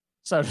theme,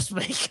 so to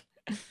speak.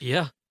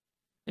 Yeah.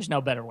 There's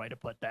no better way to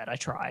put that. I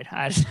tried.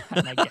 I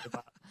gave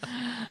up.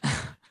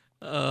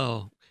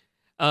 Oh.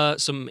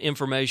 Some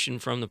information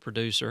from the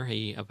producer.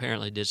 He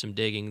apparently did some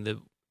digging. The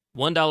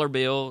 $1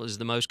 bill is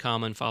the most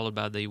common, followed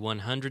by the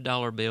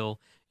 $100 bill,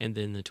 and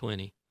then the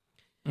 20.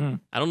 I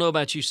don't know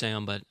about you,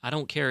 Sam, but I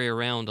don't carry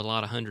around a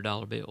lot of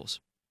 $100 bills.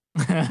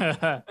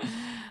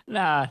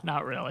 Nah,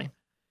 not really.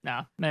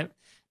 No,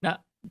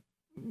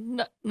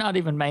 not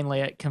even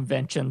mainly at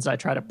conventions. I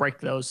try to break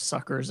those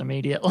suckers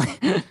immediately.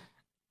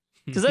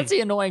 Because that's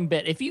the annoying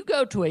bit. If you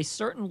go to a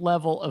certain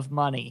level of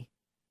money,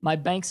 my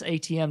bank's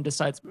ATM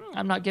decides,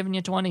 I'm not giving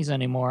you 20s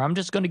anymore. I'm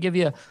just going to give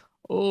you,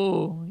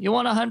 you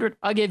want 100?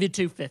 I'll give you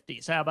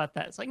 250s. How about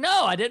that? It's like,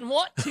 no, I didn't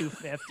want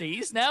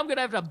 250s. Now I'm going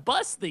to have to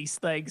bust these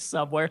things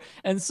somewhere.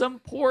 And some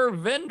poor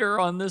vendor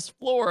on this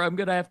floor, I'm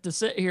going to have to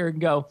sit here and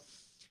go,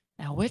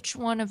 now, which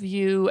one of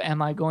you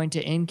am I going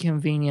to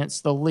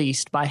inconvenience the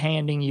least by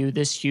handing you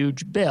this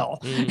huge bill?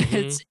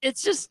 Mm-hmm.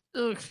 It's just,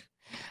 ugh.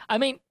 I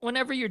mean,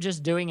 whenever you're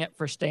just doing it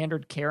for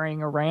standard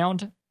carrying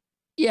around,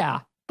 yeah.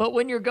 But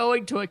when you're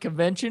going to a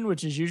convention,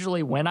 which is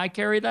usually when I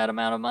carry that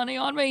amount of money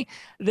on me,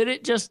 then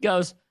it just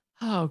goes,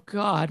 oh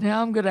God,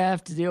 now I'm going to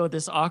have to deal with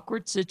this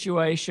awkward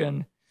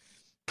situation.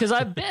 Because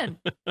I've been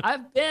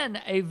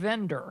a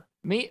vendor.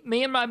 Me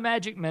and my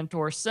magic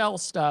mentor sell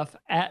stuff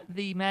at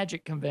the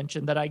magic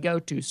convention that I go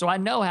to. So I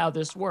know how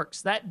this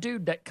works. That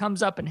dude that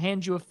comes up and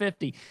hands you a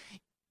 50,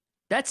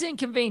 that's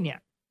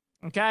inconvenient.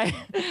 Okay.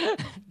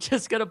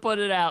 Just going to put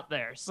it out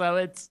there.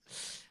 So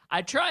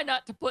I try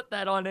not to put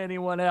that on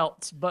anyone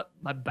else, but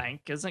my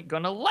bank isn't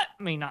going to let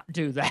me not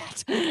do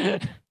that.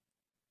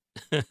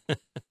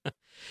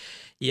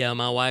 Yeah.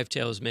 My wife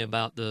tells me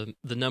about the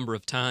number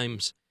of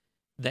times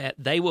that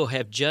they will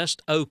have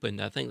just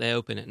opened. I think they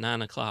open at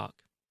 9:00,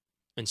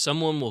 and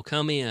someone will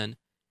come in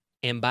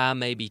and buy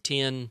maybe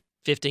 $10,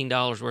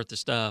 $15 worth of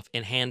stuff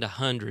and hand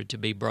 100 to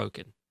be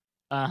broken.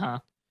 Uh-huh.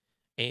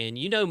 And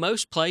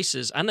most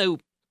places, I know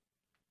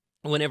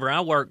whenever I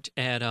worked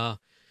at the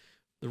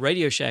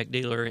Radio Shack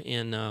dealer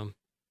in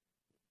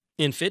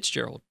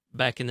Fitzgerald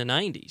back in the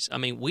 90s, I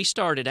mean, we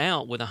started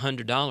out with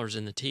 $100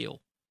 in the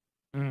till.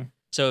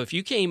 So if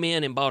you came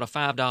in and bought a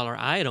 $5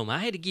 item, I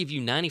had to give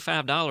you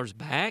 $95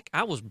 back.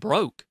 I was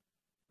broke.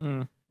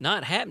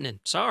 Not happening.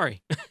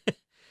 Sorry.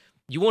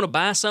 You want to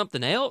buy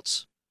something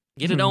else?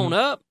 Get it on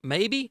up,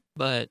 maybe.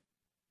 But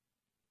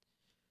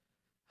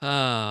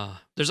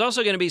there's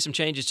also going to be some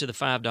changes to the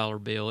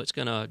 $5 bill. It's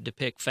going to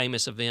depict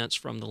famous events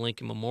from the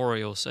Lincoln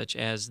Memorial, such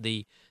as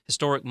the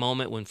historic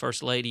moment when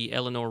First Lady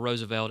Eleanor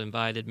Roosevelt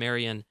invited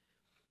Marian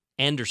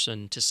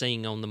Anderson to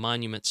sing on the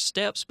monument's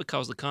steps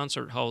because the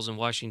concert halls in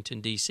Washington,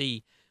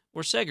 D.C.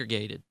 were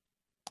segregated.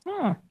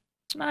 Oh,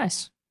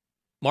 nice.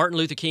 Martin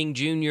Luther King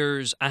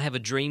Jr.'s I Have a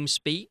Dream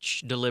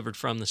speech delivered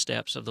from the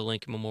steps of the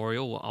Lincoln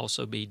Memorial will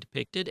also be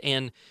depicted,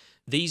 and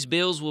these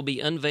bills will be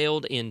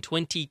unveiled in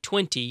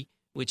 2020,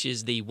 which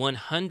is the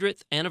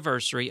 100th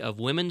anniversary of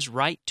women's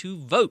right to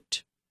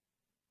vote.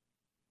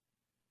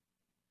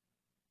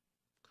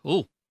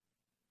 Cool.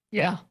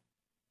 Yeah.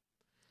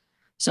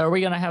 So are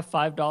we going to have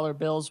 $5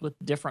 bills with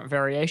different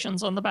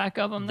variations on the back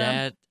of them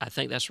then? I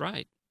think that's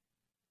right.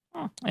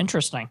 Oh,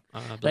 interesting.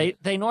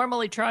 They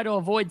normally try to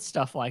avoid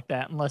stuff like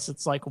that unless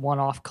it's like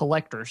one-off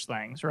collectors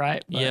things,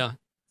 right? But yeah.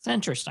 It's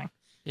interesting.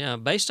 Yeah,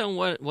 based on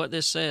what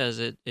this says,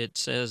 it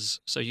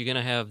says, so you're going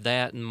to have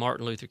that and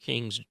Martin Luther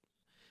King's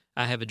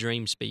I Have a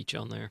Dream speech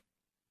on there.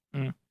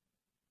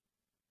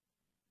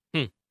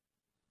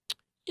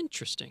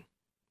 Interesting.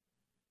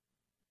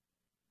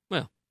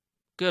 Well,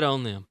 good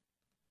on them.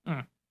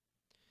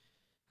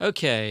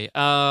 Okay.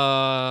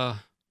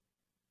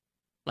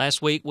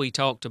 Last week we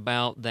talked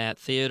about that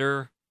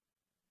theater.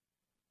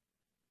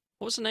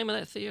 What was the name of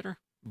that theater?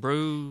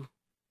 Broovies.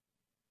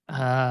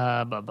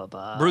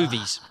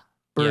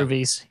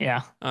 Broovies,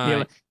 yeah.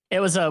 Right. It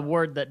was a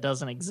word that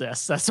doesn't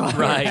exist. That's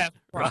why.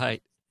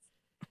 Right.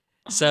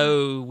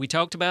 So we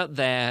talked about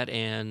that,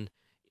 and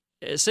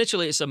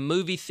essentially it's a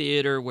movie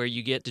theater where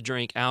you get to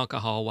drink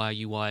alcohol while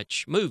you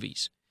watch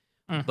movies.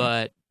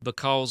 But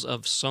because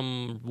of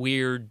some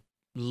weird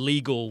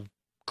legal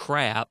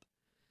crap,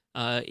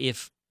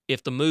 if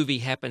the movie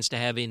happens to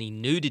have any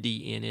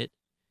nudity in it,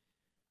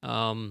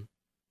 and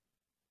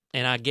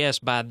I guess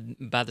by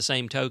the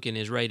same token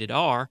is rated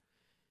R,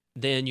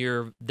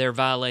 then they're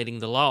violating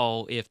the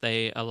law if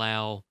they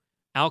allow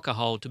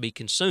alcohol to be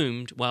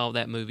consumed while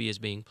that movie is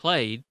being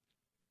played.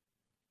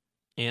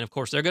 And of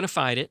course they're going to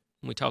fight it.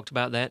 We talked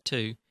about that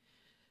too.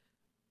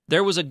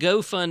 There was a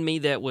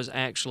GoFundMe that was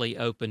actually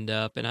opened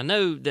up, and I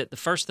know that the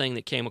first thing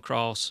that came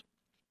across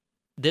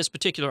this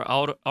particular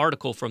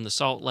article from the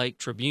Salt Lake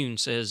Tribune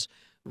says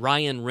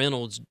Ryan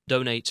Reynolds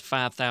donates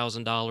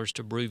 $5,000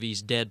 to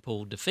Broovies'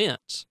 Deadpool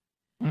defense.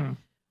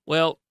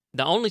 Well,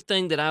 The only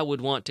thing that I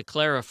would want to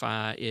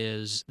clarify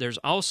is there's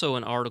also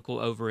an article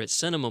over at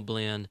Cinema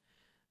Blend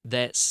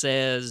that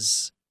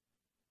says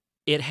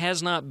it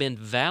has not been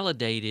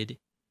validated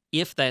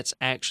if that's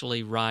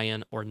actually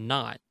Ryan or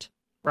not.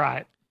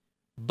 Right.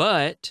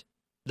 But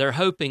they're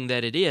hoping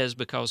that it is,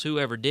 because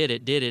whoever did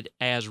it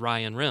as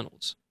Ryan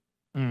Reynolds.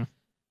 Mm.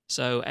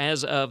 So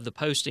as of the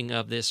posting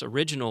of this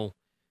original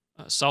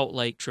Salt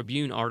Lake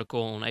Tribune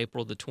article on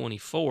April the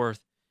 24th,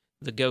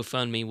 the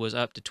GoFundMe was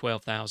up to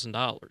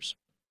 $12,000.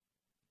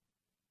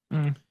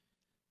 Mm.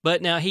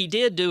 But now he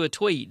did do a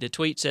tweet. The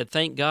tweet said,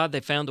 "Thank God they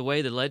found a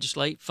way to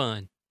legislate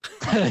fun."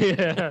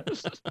 Yeah.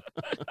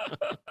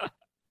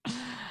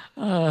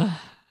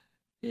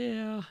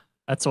 Yeah.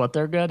 That's what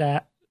they're good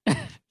at.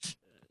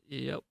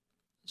 Yep.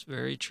 It's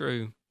very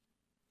true.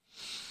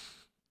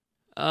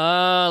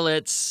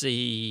 Let's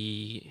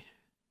see.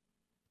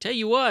 Tell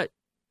you what,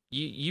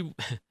 you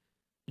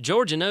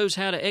Georgia knows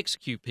how to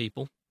execute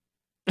people.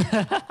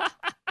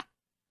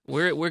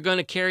 We're going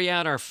to carry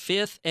out our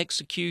 5th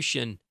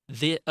execution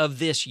of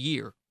this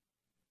year.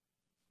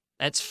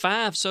 That's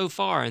 5 so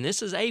far, and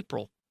this is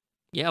April.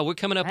 Yeah, we're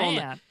coming up on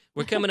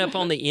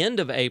the end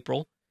of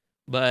April,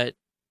 but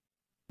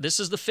this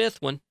is the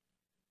 5th one.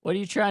 What, are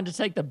you trying to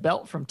take the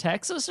belt from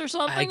Texas or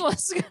something?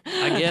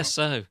 I guess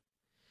so.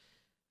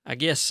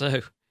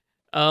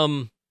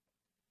 Of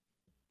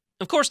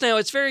course, now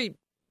it's very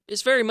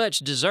much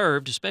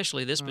deserved,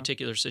 especially this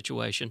particular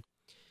situation.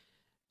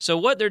 So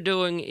what they're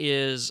doing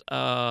is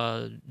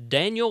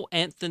Daniel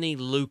Anthony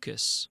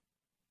Lucas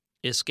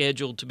is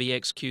scheduled to be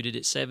executed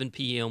at 7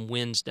 p.m.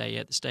 Wednesday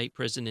at the state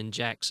prison in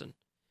Jackson.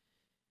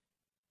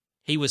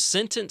 He was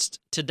sentenced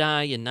to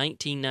die in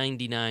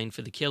 1999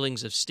 for the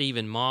killings of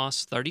Stephen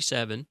Moss,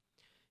 37,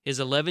 his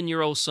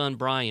 11-year-old son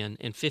Brian,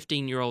 and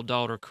 15-year-old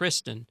daughter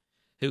Kristen,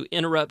 who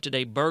interrupted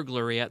a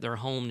burglary at their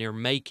home near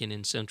Macon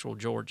in central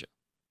Georgia.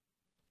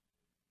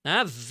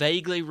 Now, I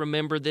vaguely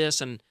remember this,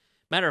 and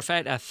matter of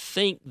fact, I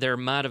think there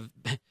might have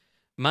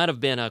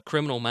been a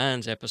Criminal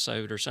Minds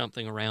episode or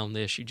something around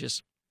this. You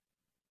just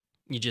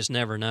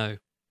never know.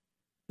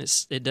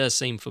 It does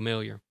seem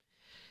familiar.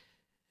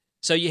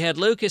 So you had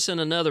Lucas and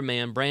another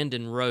man,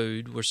 Brandon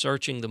Rode, were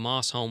searching the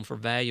Moss home for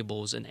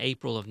valuables in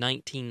April of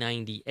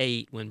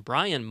 1998 when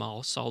Brian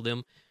Moss saw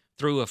them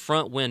through a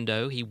front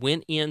window. He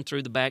went in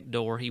through the back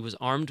door. He was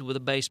armed with a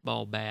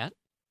baseball bat.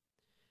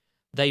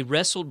 They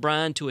wrestled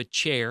Brian to a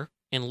chair,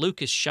 and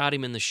Lucas shot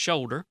him in the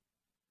shoulder.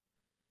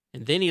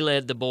 And then he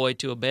led the boy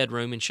to a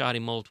bedroom and shot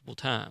him multiple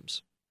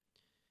times.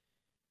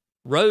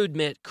 Rode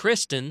met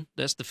Kristen,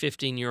 that's the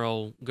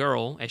 15-year-old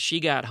girl, as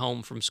she got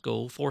home from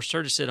school, forced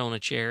her to sit on a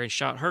chair, and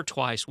shot her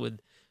twice with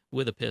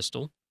a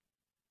pistol.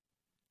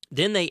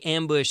 Then they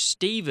ambushed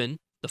Stephen,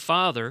 the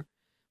father,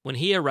 when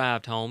he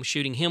arrived home,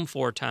 shooting him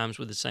 4 times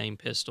with the same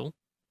pistol.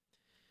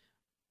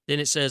 Then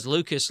it says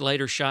Lucas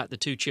later shot the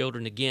 2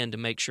 children again to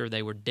make sure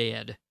they were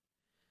dead.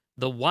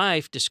 The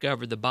wife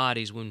discovered the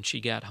bodies when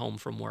she got home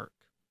from work.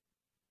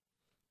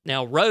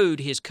 Now, Rode,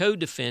 his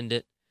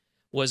co-defendant,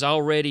 was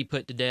already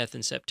put to death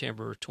in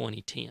September of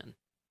 2010.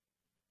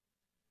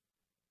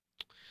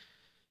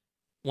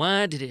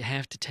 Why did it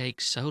have to take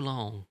so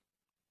long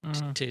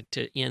to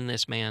end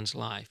this man's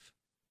life?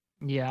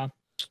 Yeah.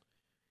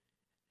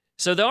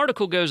 So the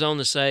article goes on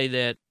to say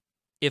that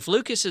if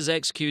Lucas is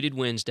executed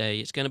Wednesday,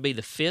 it's going to be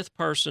the 5th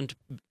person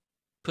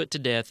put to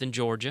death in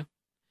Georgia,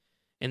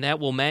 and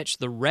that will match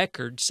the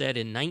record set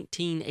in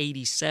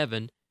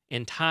 1987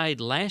 and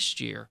tied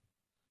last year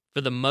for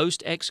the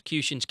most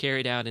executions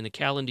carried out in a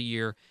calendar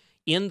year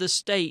in the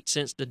state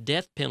since the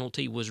death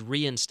penalty was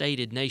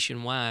reinstated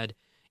nationwide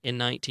in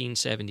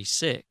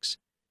 1976.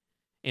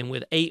 And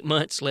with 8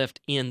 months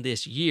left in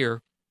this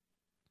year,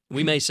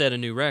 we may set a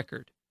new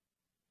record.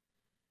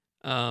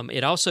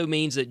 It also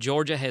means that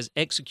Georgia has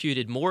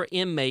executed more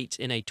inmates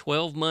in a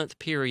 12-month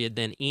period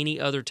than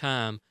any other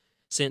time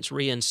since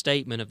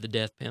reinstatement of the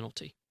death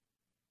penalty.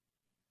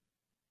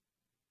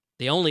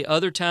 The only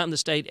other time the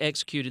state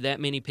executed that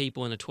many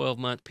people in a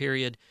 12-month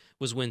period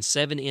was when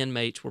 7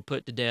 inmates were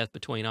put to death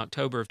between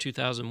October of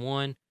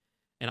 2001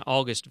 and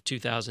August of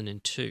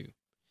 2002.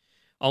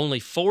 Only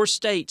 4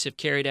 states have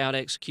carried out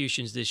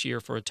executions this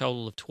year for a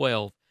total of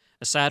 12.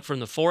 Aside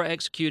from the 4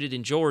 executed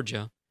in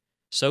Georgia,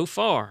 so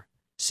far,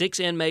 6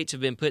 inmates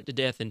have been put to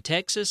death in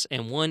Texas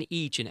and 1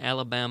 each in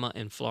Alabama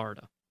and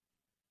Florida.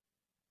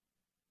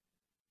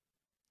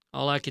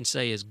 All I can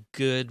say is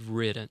good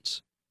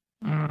riddance.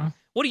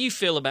 What do you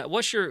feel about?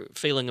 What's your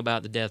feeling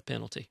about the death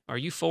penalty? Are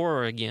you for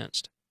or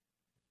against?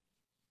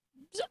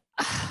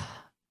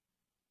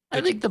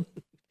 I think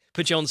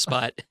put you on the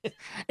spot.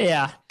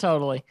 Yeah,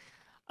 totally.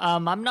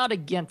 I'm not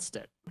against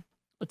it.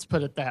 Let's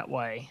put it that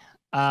way.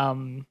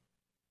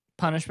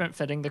 Punishment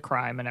fitting the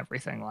crime and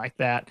everything like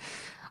that.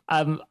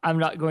 I'm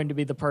not going to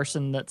be the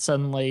person that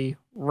suddenly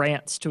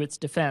rants to its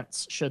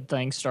defense should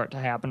things start to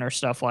happen or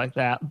stuff like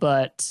that.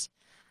 But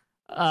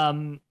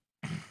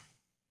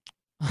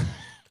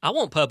I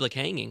want public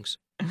hangings.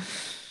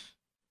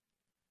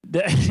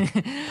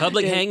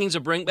 Public hangings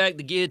will bring back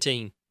the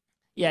guillotine.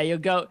 Yeah, you'll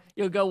go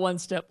one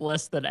step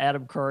less than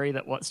Adam Curry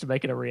that wants to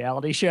make it a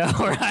reality show,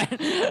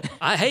 right?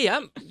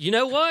 You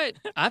know what?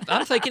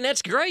 I'm thinking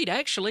that's great,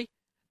 actually.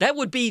 That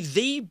would be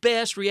the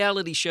best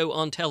reality show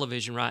on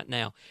television right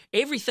now.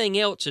 Everything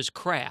else is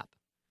crap.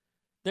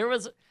 There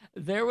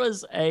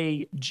was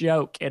a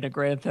joke in a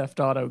Grand Theft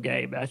Auto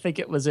game. I think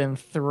it was in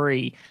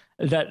 3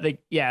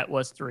 it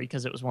was 3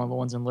 because it was one of the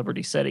ones in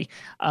Liberty City.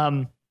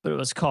 But it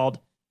was called,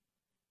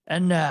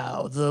 and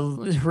now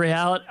the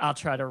reality. I'll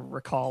try to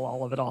recall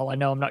all of it all. I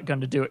know I'm not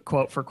going to do it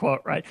quote for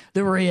quote, right?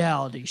 The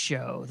reality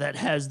show that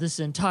has this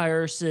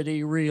entire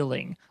city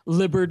reeling.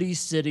 Liberty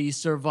City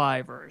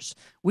survivors.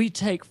 We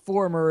take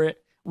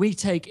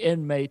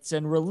inmates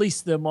and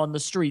release them on the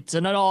streets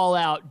in an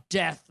all-out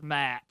death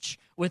match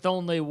with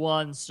only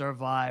one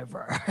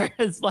survivor.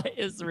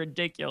 It's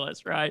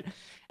ridiculous, right?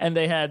 And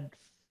they had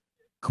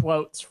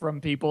quotes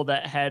from people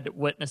that had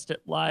witnessed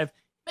it live.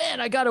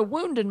 Man, I got a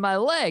wound in my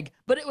leg,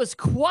 but it was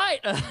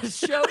quite a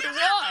show to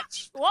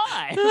watch.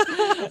 Why?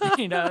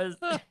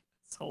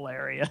 It's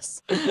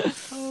hilarious.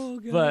 Oh,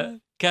 God. But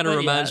kind of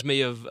reminds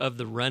me of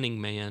The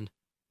Running Man,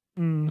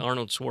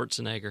 Arnold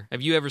Schwarzenegger.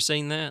 Have you ever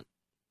seen that?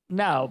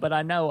 No, but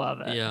I know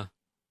of it. Yeah.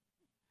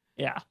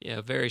 Yeah.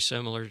 Yeah, very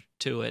similar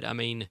to it. I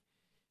mean,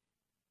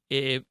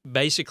 it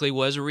basically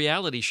was a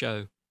reality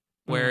show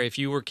where if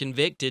you were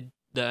convicted,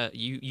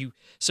 you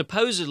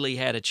supposedly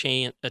had a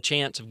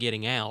chance of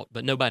getting out,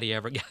 but nobody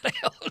ever got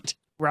out.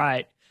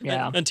 Right.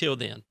 Yeah. Until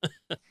then.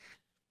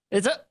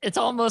 It's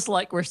almost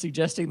like we're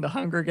suggesting the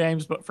Hunger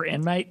Games, but for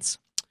inmates.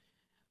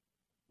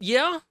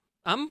 Yeah,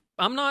 I don't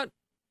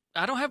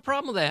have a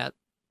problem with that.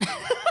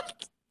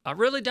 I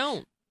really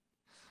don't.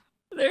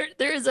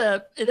 There is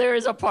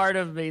a part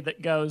of me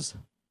that goes,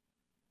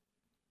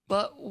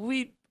 but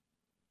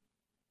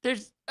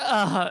there's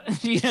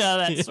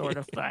that sort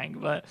of thing.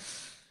 But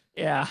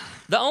yeah,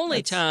 the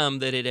only time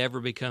that it ever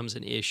becomes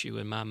an issue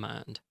in my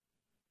mind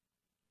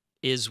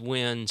is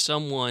when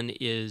someone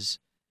is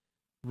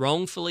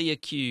wrongfully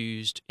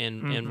accused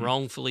and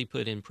wrongfully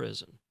put in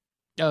prison.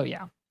 Oh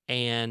yeah.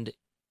 And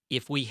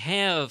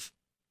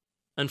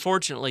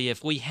unfortunately,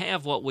 if we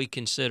have what we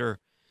consider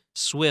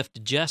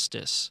swift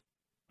justice,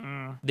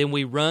 then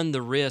we run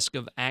the risk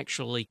of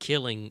actually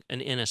killing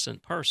an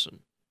innocent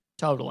person.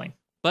 Totally.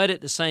 But at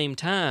the same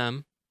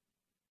time,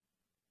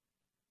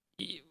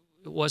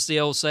 what's the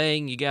old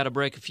saying? You got to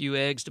break a few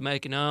eggs to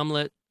make an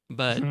omelet.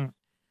 But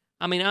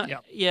I mean,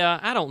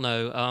 I don't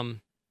know.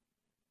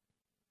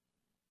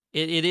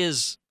 It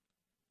is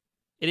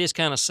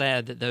kind of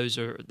sad that those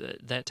are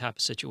that type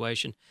of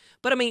situation.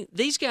 But I mean,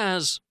 these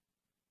guys,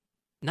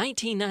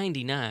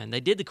 1999, they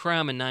did the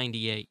crime in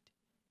 98.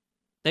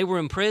 They were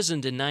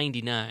imprisoned in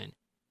 99.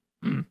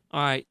 All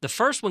right, the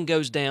first one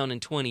goes down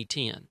in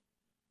 2010.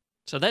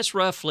 So that's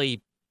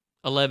roughly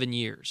 11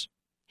 years.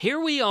 Here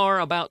we are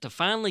about to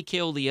finally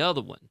kill the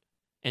other one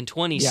in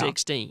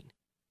 2016. Yeah.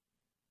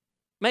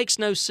 Makes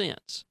no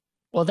sense.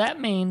 Well, that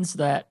means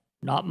that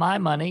not my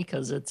money,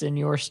 because it's in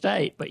your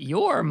state, but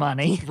your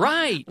money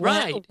right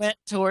went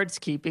towards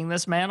keeping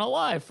this man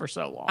alive for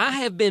so long. I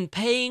have been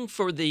paying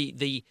for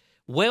the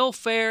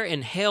welfare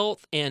and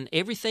health and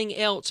everything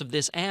else of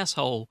this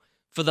asshole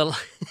for the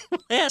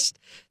last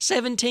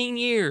 17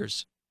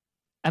 years.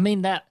 I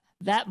mean, that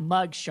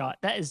mugshot,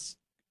 that is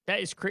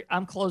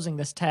I'm closing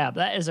this tab.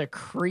 That is a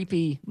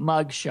creepy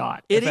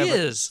mugshot. It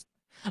is.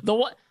 The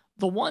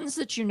ones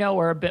that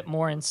are a bit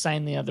more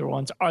insane than the other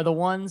ones are the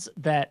ones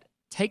that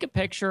take a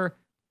picture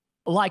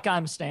like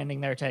I'm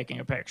standing there taking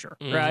a picture,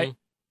 right?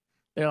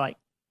 They're like,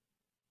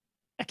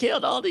 I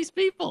killed all these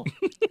people.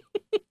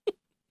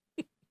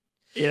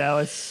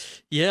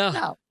 It's... Yeah,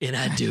 no. And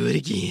I do it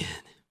again.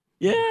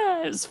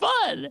 Yeah, it was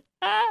fun.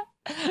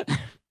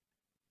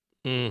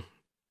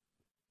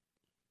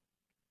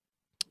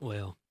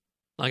 Well,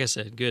 like I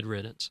said, good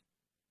riddance.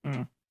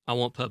 I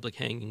want public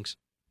hangings.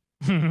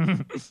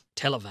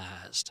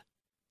 Televised.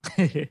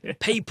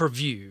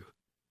 Pay-per-view.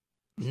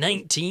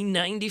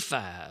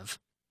 1995.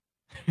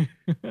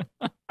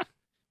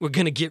 We're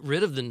going to get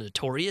rid of the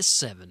Notorious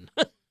 7.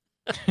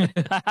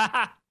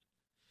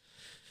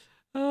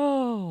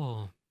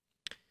 Oh.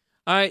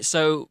 All right,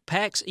 so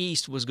PAX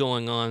East was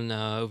going on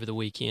over the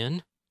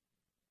weekend.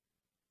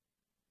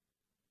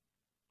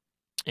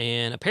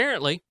 And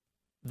apparently,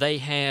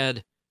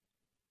 Uber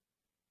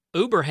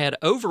had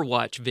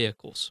Overwatch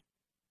vehicles.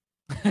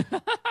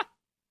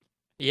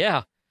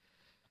 Yeah.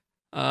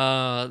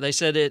 They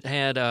said it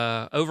had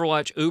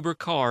Overwatch Uber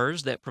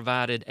cars that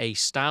provided a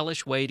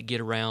stylish way to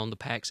get around the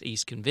PAX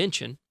East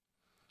convention.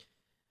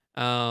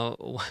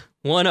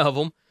 One of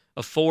them,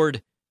 a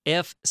Ford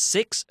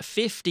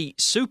F650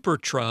 super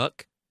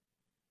truck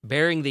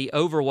bearing the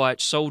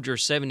Overwatch Soldier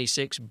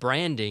 76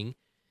 branding,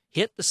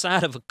 hit the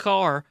side of a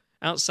car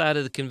outside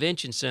of the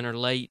convention center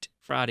late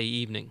Friday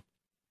evening.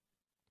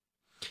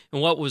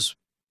 And what was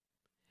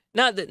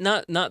not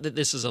that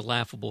this is a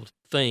laughable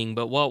thing,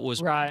 but what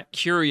was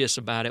curious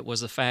about it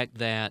was the fact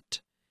that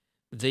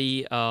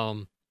the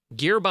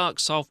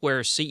Gearbox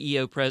Software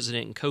CEO,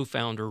 president, and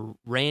co-founder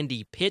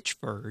Randy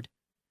Pitchford,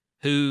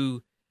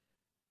 who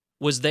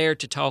was there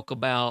to talk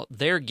about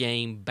their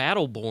game,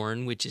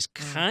 Battleborn, which is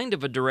kind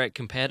of a direct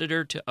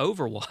competitor to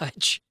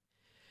Overwatch.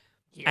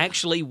 Yeah.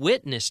 Actually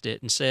witnessed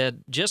it and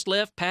said, just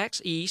left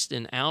PAX East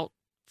and out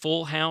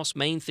Full House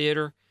main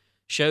theater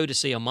show to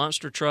see a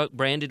monster truck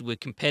branded with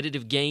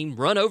competitive game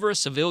run over a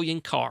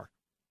civilian car.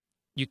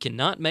 You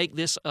cannot make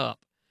this up.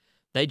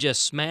 They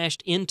just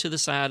smashed into the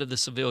side of the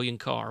civilian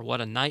car.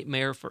 What a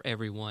nightmare for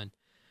everyone.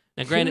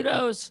 Now, granted,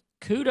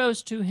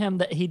 kudos to him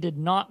that he did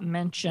not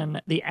mention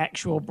the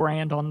actual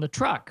brand on the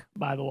truck,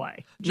 by the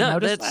way. Did you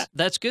notice that?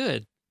 That's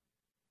good.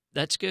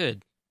 That's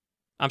good.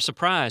 I'm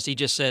surprised. He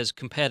just says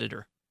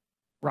competitor.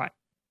 Right.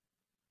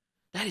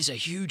 That is a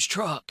huge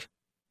truck.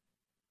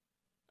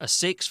 A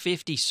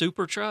 650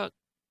 super truck?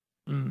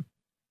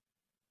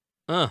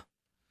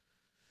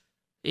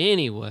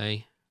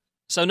 Anyway,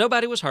 so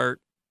nobody was hurt.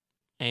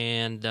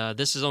 And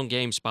this is on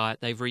GameSpot.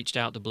 They've reached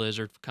out to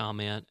Blizzard for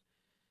comment.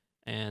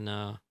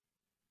 And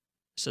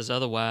says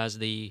otherwise,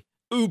 the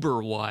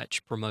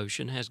Uberwatch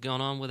promotion has gone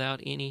on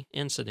without any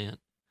incident.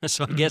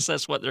 So I guess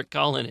that's what they're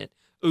calling it,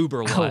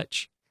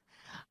 Uberwatch.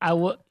 I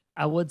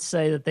would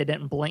say that they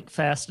didn't blink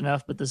fast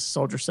enough, but this is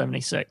Soldier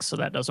 76, so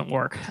that doesn't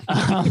work.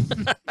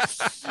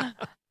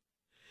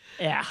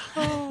 Yeah,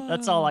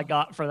 that's all I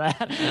got for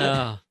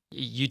that.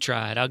 You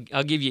tried.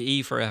 I'll give you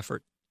E for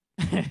effort.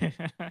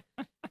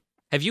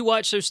 Have you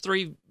watched those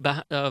 3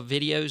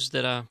 videos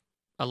that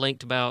I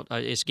linked about?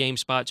 It's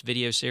GameSpot's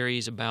video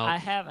series about... I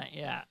haven't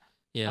yet.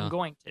 Yeah. I'm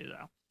going to,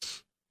 though.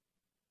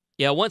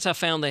 Yeah, once I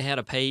found they had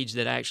a page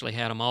that actually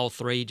had them all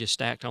 3 just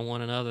stacked on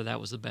one another, that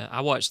was the best.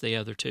 I watched the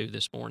other 2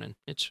 this morning.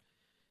 It's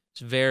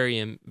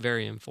very,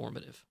 very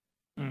informative.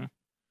 Of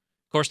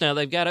course, now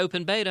they've got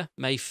open beta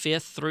May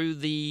 5th through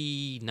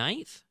the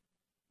 9th.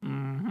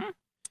 Mm-hmm.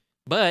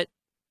 But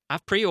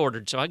I've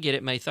pre-ordered, so I get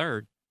it May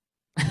 3rd.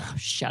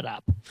 Shut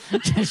up.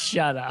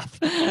 Shut up.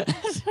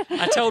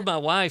 I told my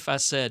wife, I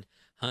said,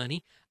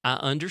 honey, I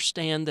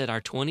understand that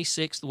our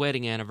 26th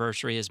wedding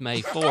anniversary is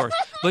May 4th,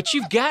 but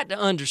you've got to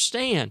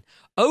understand,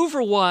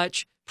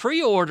 Overwatch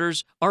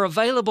pre-orders are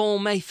available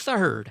on May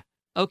 3rd,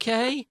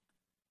 okay?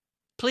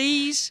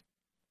 Please?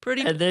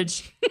 And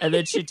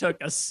then she took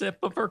a sip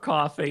of her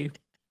coffee,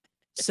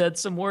 said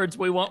some words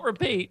we won't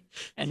repeat,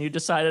 and you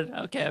decided,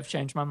 okay, I've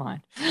changed my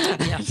mind.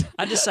 Yeah,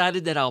 I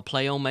decided that I'll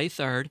play on May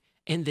 3rd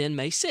and then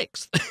May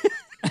 6th.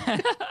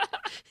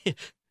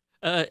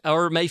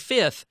 Or May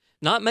 5th,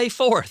 not May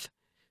 4th.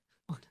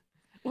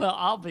 Well,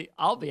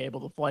 I'll be able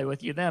to play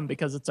with you then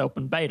because it's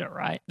open beta,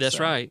 right? That's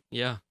right.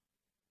 Yeah.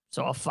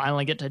 So I'll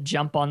finally get to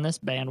jump on this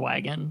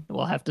bandwagon.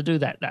 We'll have to do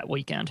that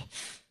weekend.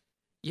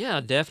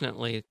 Yeah,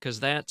 definitely, because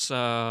that's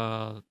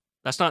not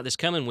this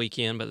coming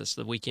weekend, but it's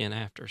the weekend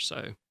after.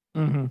 So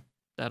that's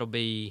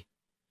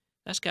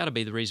got to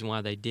be the reason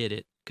why they did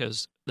it,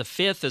 because the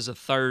 5th is a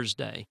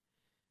Thursday.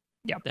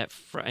 Yeah.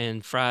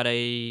 And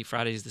Friday's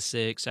the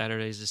 6th,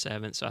 Saturday's the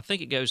 7th. So I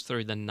think it goes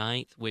through the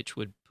 9th, which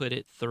would put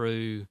it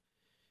through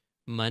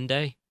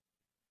Monday.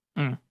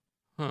 Huh.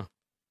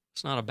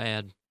 It's not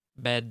a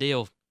bad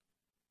deal.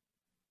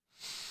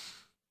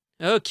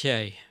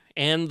 Okay.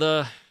 And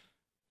I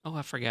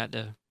forgot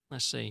to,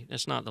 let's see.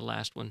 That's not the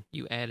last one.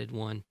 You added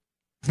one.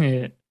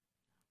 Yeah.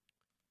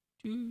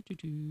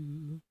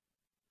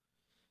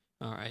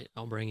 All right.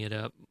 I'll bring it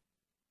up.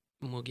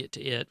 And we'll get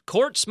to it.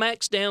 Court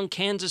smacks down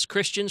Kansas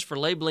Christians for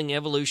labeling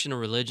evolution a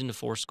religion to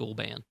force school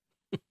ban.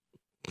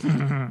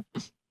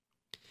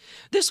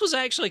 This was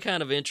actually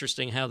kind of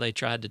interesting how they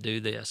tried to do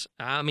this.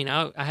 I mean,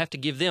 I have to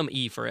give them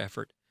E for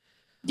effort.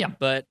 Yeah.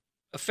 But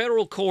a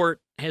federal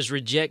court has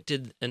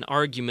rejected an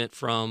argument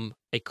from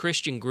a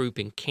Christian group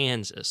in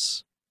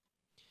Kansas,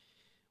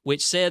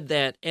 which said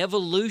that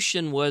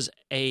evolution was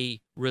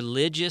a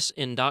religious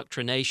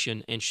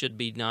indoctrination and should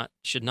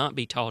not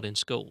be taught in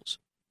schools.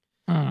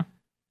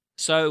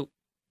 So,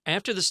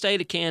 after the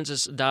state of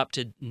Kansas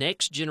adopted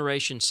Next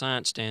Generation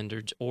Science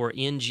Standards, or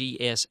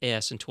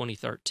NGSS, in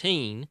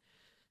 2013,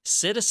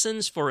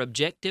 Citizens for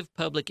Objective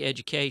Public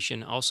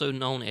Education, also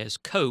known as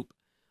COPE,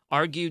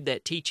 argued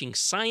that teaching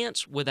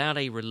science without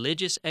a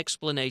religious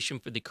explanation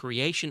for the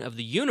creation of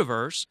the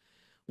universe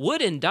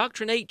would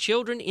indoctrinate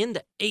children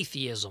into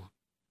atheism.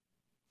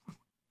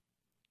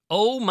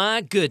 Oh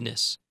my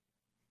goodness.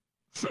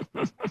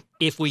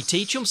 If we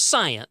teach them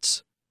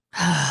science,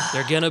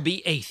 they're going to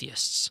be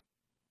atheists.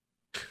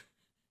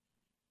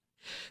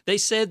 They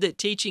said that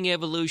teaching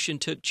evolution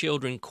took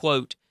children,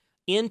 quote,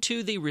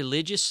 into the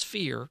religious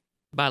sphere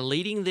by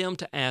leading them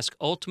to ask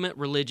ultimate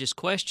religious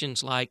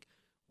questions like,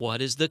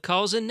 what is the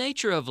cause and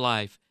nature of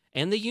life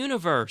and the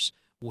universe?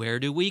 Where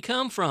do we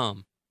come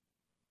from?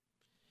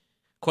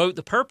 Quote,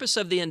 the purpose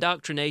of the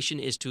indoctrination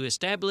is to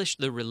establish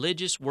the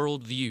religious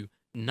worldview,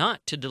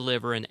 not to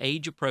deliver an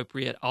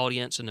age-appropriate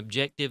audience an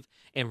objective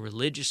and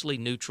religiously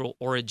neutral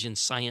origin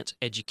science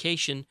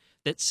education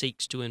that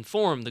seeks to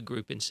inform, the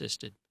group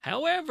insisted.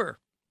 However,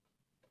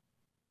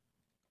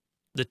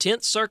 the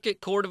 10th Circuit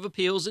Court of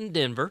Appeals in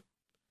Denver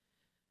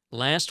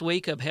last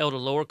week upheld a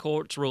lower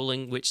court's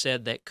ruling which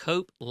said that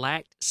COPE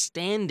lacked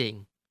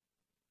standing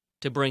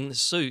to bring the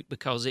suit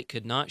because it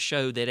could not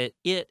show that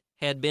it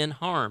had been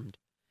harmed.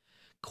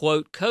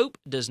 Quote, Cope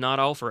does not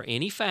offer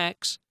any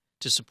facts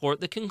to support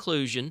the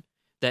conclusion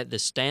that the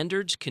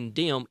standards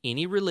condemn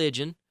any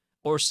religion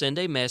or send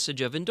a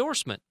message of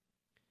endorsement.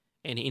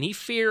 And any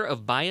fear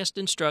of biased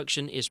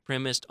instruction is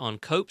premised on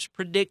Cope's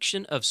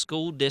prediction of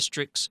school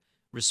districts'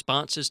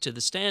 responses to the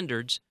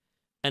standards,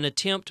 an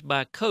attempt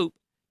by Cope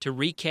to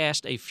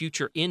recast a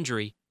future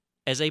injury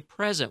as a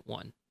present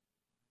one.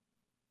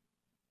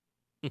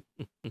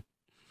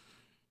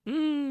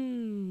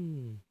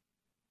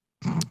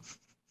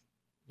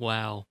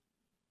 Wow.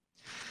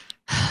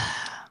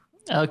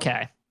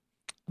 Okay.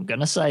 I'm going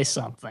to say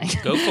something.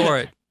 Go for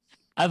it.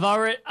 I've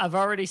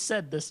already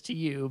said this to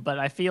you, but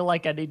I feel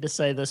like I need to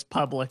say this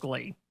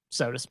publicly,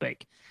 so to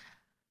speak.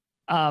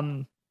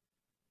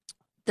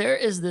 There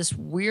is this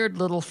weird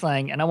little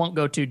thing, and I won't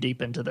go too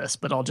deep into this,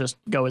 but I'll just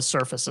go as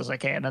surface as I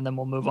can, and then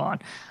we'll move on.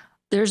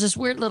 There's this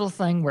weird little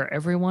thing where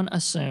everyone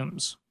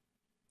assumes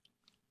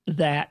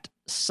that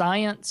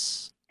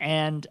science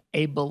and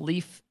a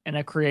belief in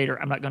a creator,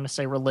 I'm not going to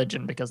say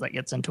religion because that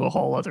gets into a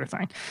whole other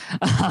thing,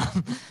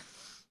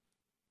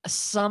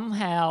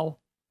 somehow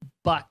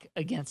buck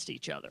against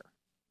each other.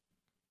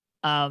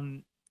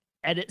 And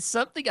it's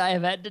something I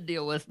have had to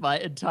deal with my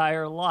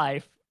entire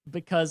life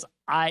because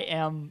I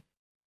am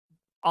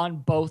on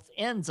both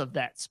ends of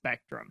that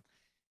spectrum.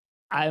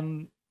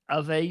 I'm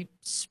of a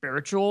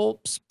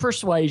spiritual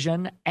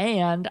persuasion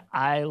and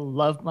I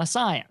love my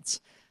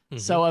science. Mm-hmm.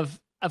 So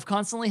I've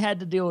constantly had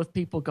to deal with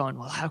people going,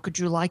 well, how could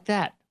you like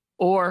that?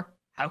 Or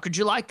how could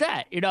you like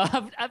that? You know,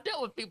 I've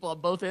dealt with people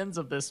on both ends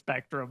of this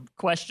spectrum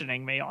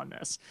questioning me on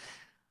this.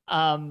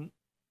 I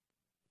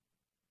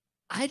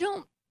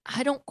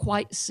don't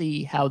quite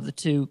see how the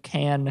two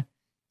can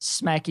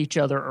smack each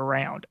other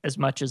around as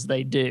much as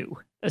they do,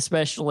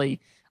 especially,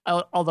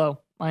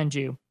 although, mind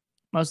you,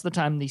 most of the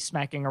time the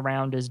smacking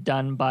around is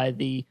done by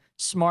the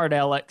smart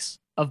alecks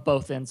of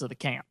both ends of the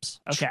camps.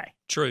 Okay.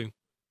 True.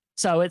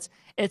 So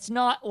it's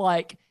not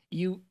like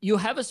you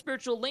have a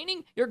spiritual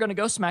leaning, you're going to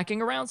go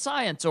smacking around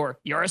science, or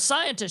you're a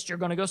scientist, you're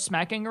going to go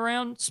smacking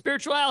around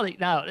spirituality.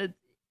 No,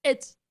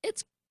 it's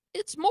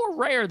more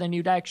rare than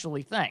you'd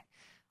actually think.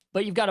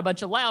 But you've got a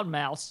bunch of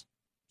loudmouths,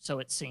 so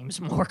it seems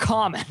more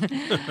common.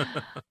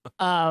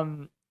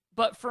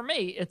 But for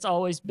me, it's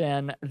always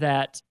been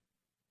that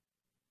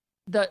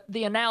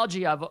the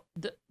analogy of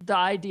the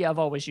idea I've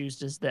always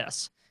used is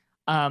this.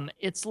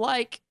 It's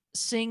like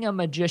seeing a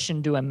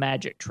magician do a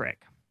magic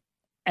trick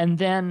and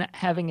then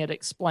having it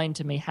explained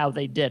to me how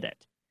they did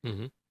it.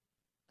 Mm-hmm.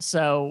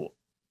 So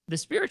the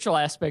spiritual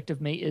aspect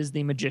of me is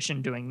the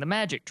magician doing the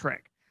magic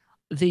trick.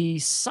 The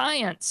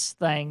science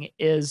thing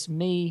is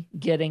me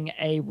getting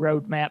a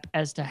roadmap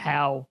as to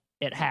how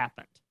it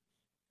happened.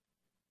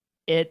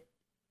 It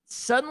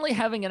suddenly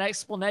having an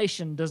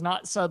explanation does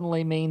not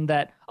suddenly mean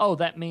that, oh,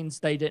 that means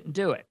they didn't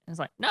do it. It's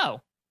like,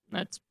 no,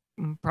 that's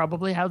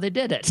probably how they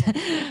did it,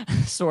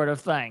 sort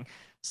of thing.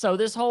 So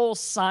this whole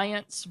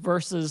science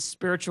versus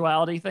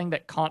spirituality thing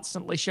that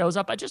constantly shows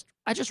up, I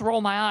just roll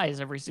my eyes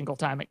every single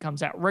time it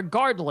comes out,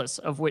 regardless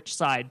of which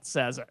side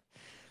says it,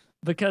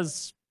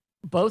 because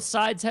both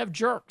sides have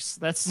jerks.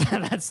 That's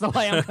the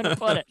way I'm going to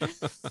put it.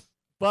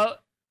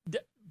 But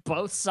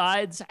both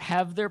sides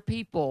have their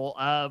people.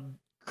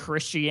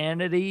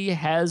 Christianity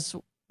has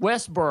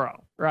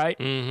Westboro, right?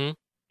 Mm-hmm.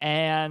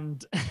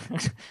 And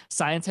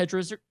science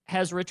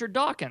has Richard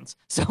Dawkins.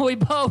 So we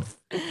both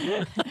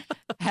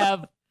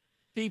have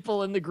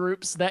people in the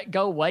groups that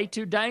go way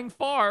too dang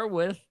far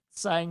with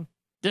saying,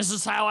 this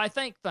is how I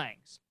think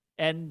things.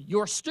 And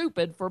you're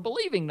stupid for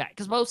believing that,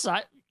 because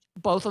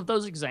both of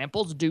those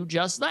examples do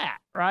just that,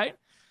 right?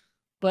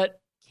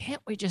 But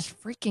can't we just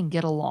freaking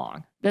get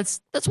along? That's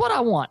what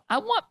I want. I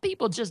want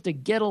people just to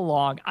get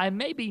along. I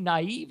may be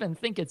naive and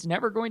think it's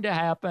never going to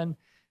happen,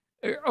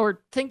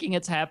 or thinking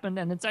it's happened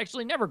and it's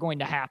actually never going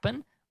to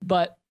happen,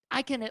 but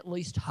I can at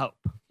least hope,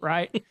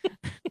 right?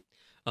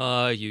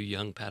 You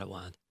young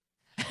Padawan.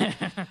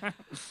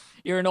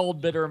 You're an old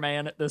bitter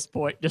man at this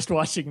point, just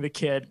watching the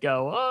kid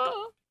go,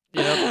 oh.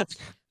 Yep.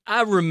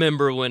 I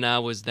remember when I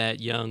was that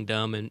young,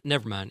 dumb, and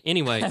never mind.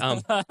 Anyway,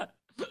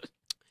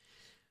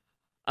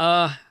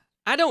 I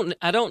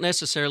don't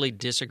necessarily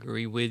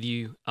disagree with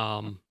you.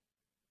 All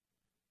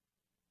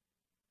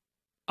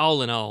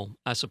in all,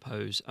 I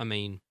suppose. I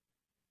mean,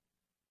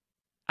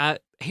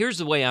 here's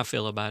the way I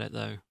feel about it,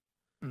 though.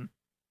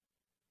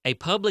 A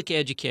public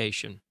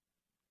education.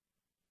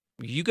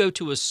 You go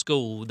to a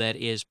school that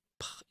is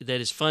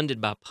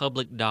funded by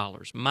public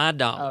dollars, my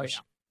dollars.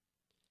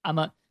 Oh,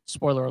 yeah.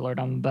 Spoiler alert,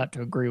 I'm about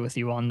to agree with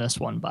you on this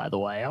one, by the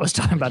way. I was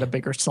talking about a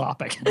bigger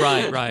topic.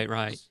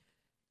 Right.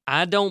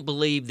 I don't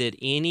believe that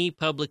any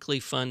publicly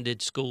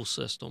funded school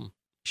system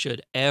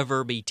should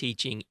ever be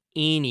teaching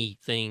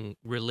anything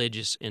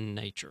religious in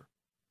nature.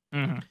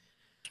 Mm-hmm.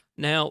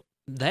 Now,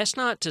 that's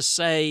not to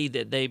say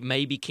that they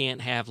maybe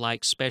can't have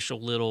like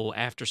special little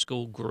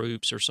after-school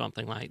groups or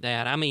something like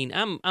that. I mean,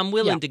 I'm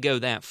willing to go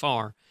that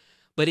far,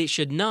 but it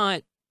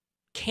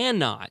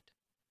cannot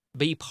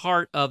be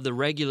part of the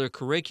regular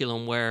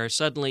curriculum where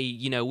suddenly,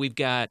 we've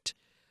got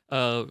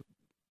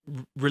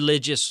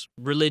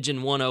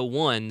religion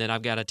 101 that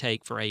I've got to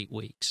take for 8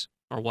 weeks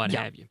or what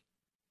have you.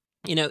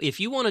 You know, if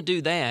you want to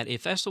do that,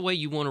 if that's the way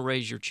you want to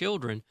raise your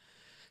children,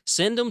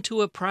 send them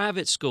to a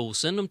private school,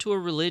 send them to a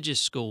religious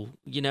school,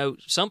 you know,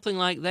 something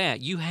like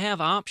that. You have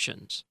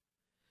options.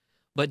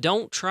 But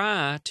don't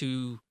try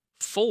to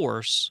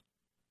force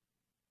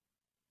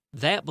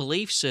that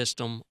belief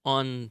system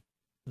on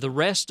the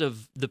rest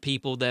of the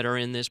people that are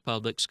in this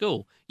public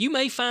school. You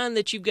may find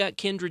that you've got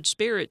kindred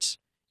spirits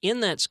in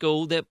that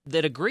school that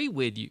agree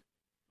with you.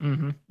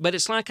 Mm-hmm. But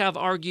it's like I've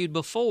argued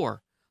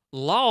before.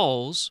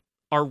 Laws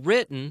are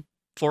written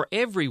for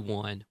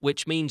everyone,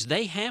 which means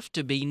they have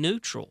to be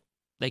neutral.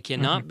 They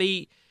cannot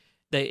be,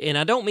 and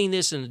I don't mean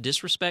this in a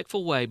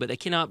disrespectful way, but they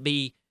cannot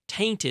be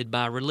tainted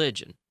by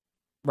religion.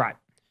 Right.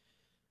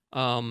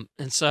 And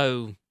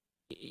so,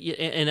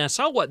 and I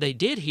saw what they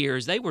did here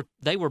is they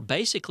were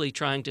basically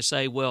trying to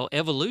say, well,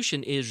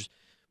 evolution is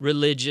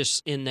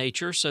religious in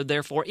nature, so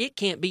therefore it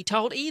can't be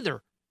taught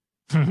either.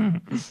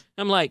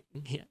 I'm like,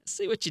 yeah,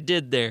 see what you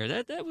did there.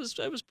 That was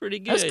pretty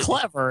good. That's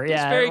clever.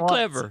 Yeah, it's very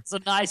clever. It's a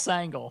nice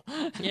angle.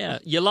 Yeah,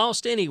 you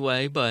lost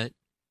anyway, but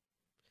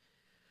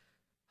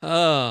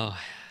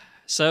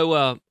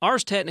so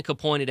Ars Technica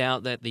pointed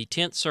out that the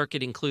 10th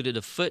Circuit included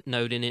a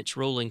footnote in its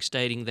ruling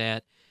stating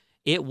that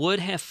it would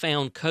have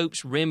found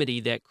Cope's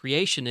remedy that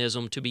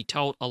creationism to be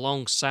taught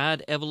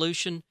alongside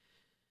evolution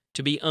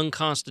to be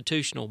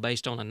unconstitutional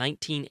based on a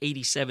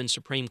 1987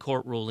 Supreme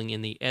Court ruling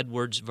in the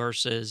Edwards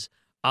versus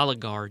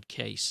Oligard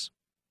case.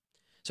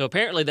 So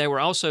apparently they were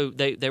also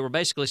they were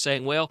basically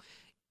saying, well,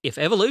 if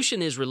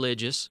evolution is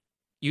religious,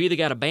 you either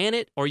got to ban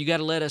it or you got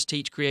to let us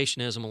teach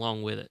creationism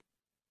along with it.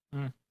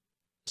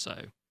 So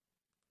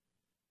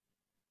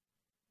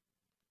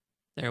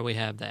there we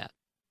have that.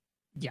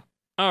 Yeah.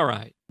 All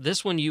right.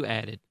 This one you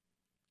added.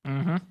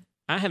 Mm-hmm.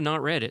 I have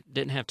not read it.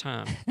 Didn't have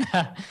time.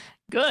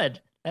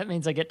 Good. That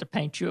means I get to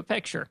paint you a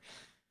picture.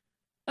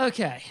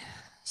 Okay.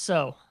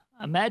 So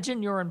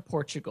imagine you're in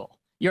Portugal.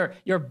 You're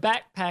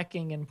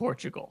backpacking in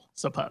Portugal,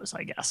 suppose,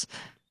 I guess.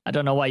 I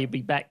don't know why you'd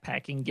be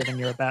backpacking given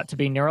you're about to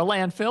be near a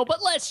landfill,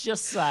 but let's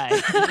just say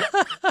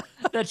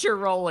that you're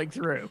rolling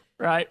through,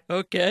 right?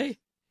 Okay.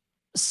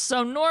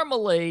 So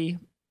normally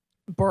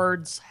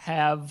birds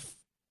have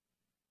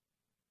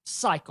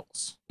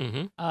cycles.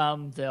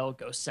 Mm-hmm. They'll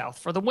go south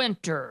for the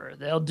winter.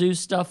 They'll do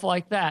stuff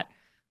like that.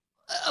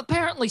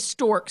 Apparently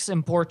storks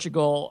in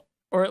Portugal,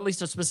 or at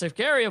least a specific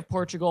area of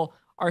Portugal,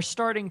 are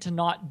starting to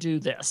not do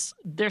this.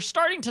 They're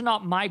starting to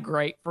not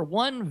migrate for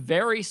one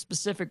very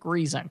specific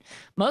reason.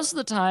 Most of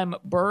the time,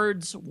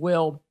 birds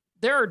will,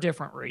 there are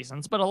different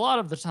reasons, but a lot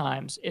of the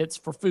times it's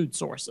for food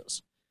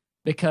sources.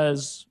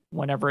 Because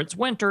whenever it's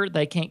winter,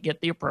 they can't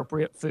get the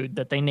appropriate food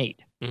that they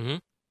need. Mm-hmm.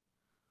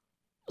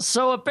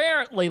 So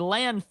apparently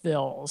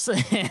landfills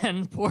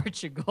in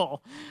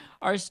Portugal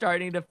are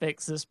starting to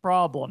fix this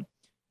problem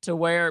to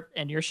where,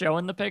 and you're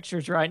showing the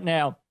pictures right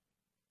now,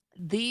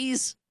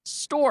 these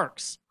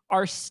storks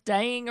are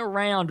staying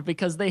around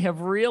because they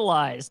have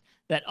realized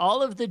that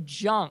all of the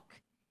junk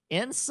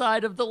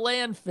inside of the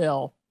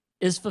landfill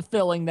is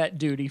fulfilling that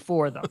duty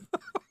for them.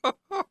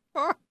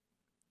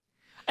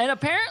 And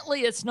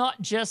apparently it's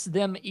not just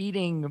them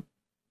eating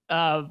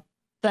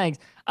things.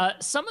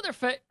 Some of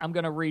their I'm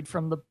going to read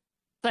from the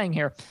thing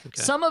here.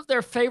 Okay. Some of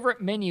their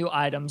favorite menu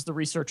items, the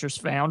researchers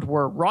found,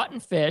 were rotten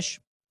fish,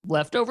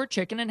 leftover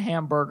chicken and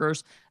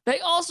hamburgers. They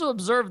also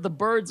observed the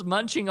birds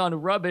munching on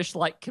rubbish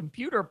like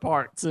computer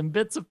parts and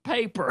bits of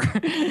paper.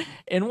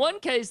 In one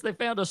case, they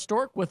found a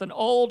stork with a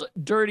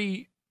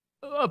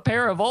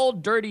pair of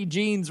old dirty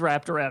jeans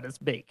wrapped around its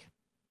beak.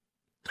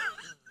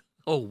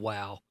 Oh,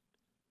 wow.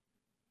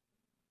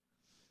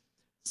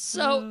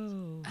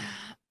 So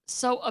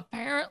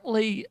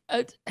apparently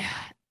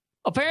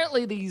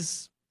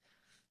these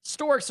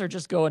storks are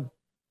just going,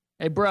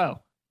 hey, bro,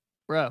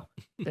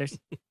 there's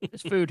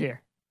food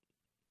here.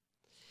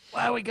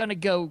 Why are we going to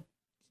go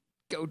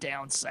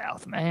down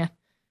south, man?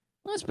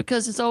 Well, it's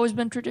because it's always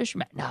been tradition,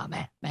 man. No,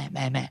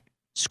 man.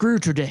 Screw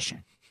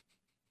tradition.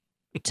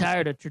 I'm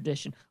tired of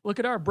tradition. Look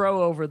at our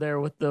bro over there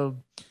with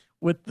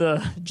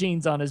the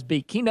jeans on his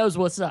beak. He knows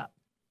what's up.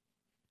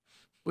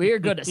 We are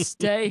going to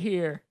stay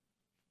here.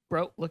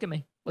 Bro, look at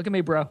me. Look at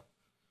me, bro.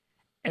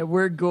 And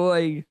we're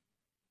going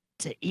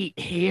to eat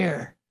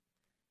here.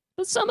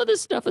 But some of this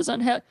stuff is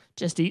unhealthy.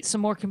 Just eat some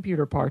more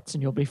computer parts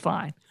and you'll be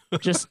fine.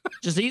 Just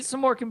eat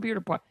some more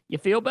computer parts. You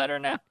feel better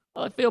now?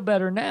 Well, I feel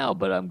better now,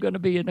 but I'm going to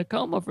be in a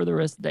coma for the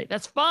rest of the day.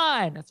 That's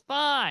fine. That's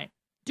fine.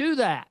 Do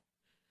that.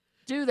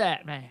 Do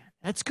that, man.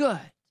 That's good.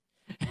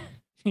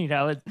 You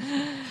know,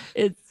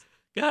 it's.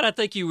 God, I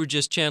think you were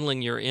just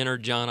channeling your inner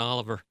John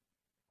Oliver.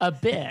 A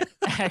bit,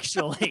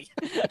 actually.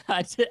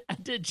 I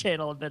did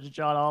channel a bit of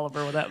John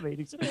Oliver without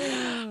meaning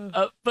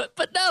to.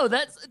 But no,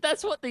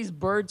 that's what these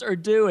birds are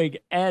doing,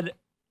 and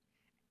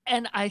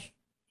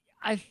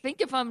I think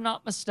if I'm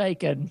not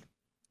mistaken,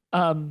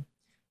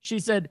 she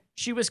said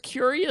she was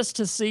curious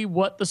to see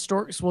what the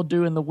storks will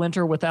do in the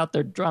winter without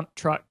their dump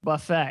truck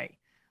buffet.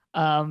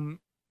 From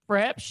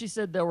Perhaps, she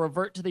said, they'll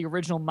revert to the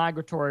original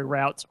migratory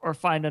routes or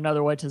find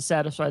another way to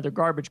satisfy their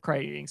garbage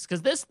cravings,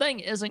 because this thing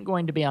isn't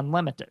going to be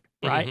unlimited,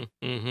 right?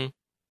 Mm-hmm.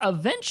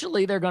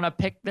 Eventually, they're going to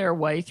pick their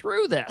way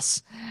through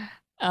this.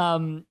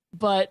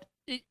 But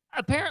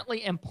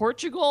apparently in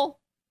Portugal,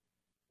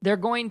 they're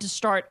going to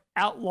start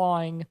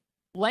outlawing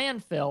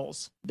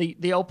landfills,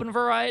 the open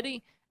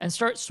variety, and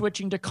start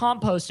switching to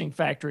composting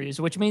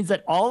factories, which means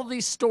that all of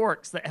these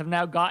storks that have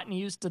now gotten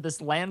used to this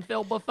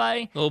landfill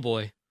buffet, oh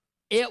boy,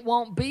 it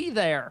won't be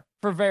there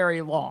for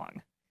very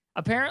long.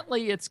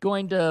 Apparently, it's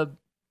going to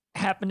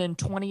happen in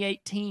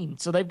 2018.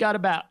 So they've got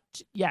about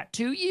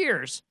 2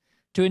 years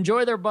to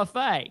enjoy their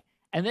buffet,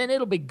 and then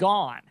it'll be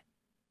gone,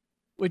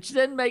 which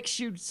then makes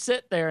you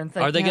sit there and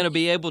think, are they going to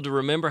be able to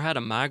remember how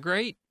to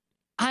migrate?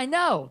 I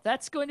know.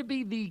 That's going to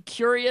be the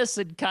curious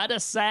and kind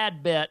of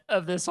sad bit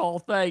of this whole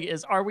thing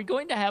is, are we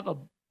going to have a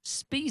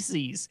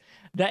species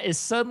that is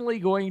suddenly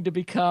going to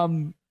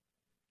become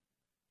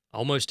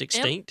almost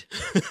extinct?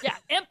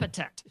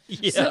 Impotent.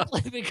 Yeah.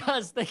 Simply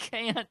because they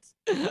can't.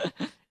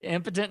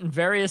 Impotent in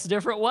various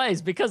different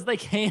ways because they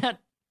can't.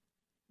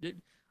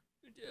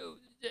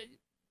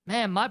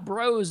 Man, my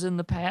bros in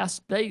the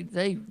past,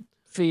 they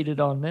feeded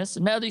on this,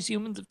 and now these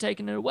humans have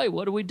taken it away.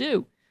 What do we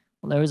do?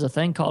 Well, there was a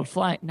thing called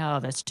flying. No,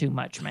 that's too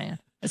much, man.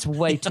 That's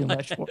way too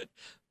much for.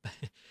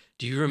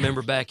 Do you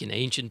remember back in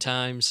ancient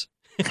times?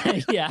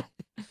 Yeah.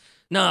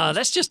 No,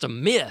 that's just a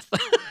myth.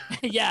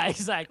 Yeah,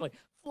 exactly.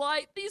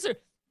 Flight. These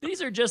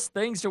are just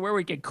things to where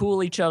we can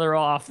cool each other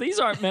off. These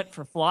aren't meant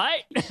for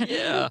flight.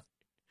 Yeah.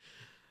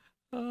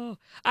 Oh,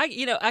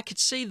 I could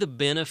see the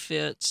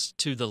benefits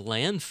to the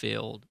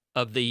landfill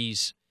of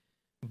these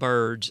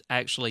birds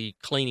actually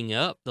cleaning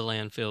up the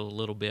landfill a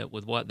little bit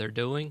with what they're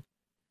doing.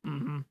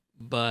 Mm-hmm.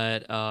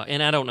 But,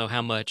 and I don't know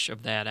how much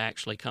of that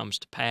actually comes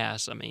to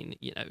pass. I mean,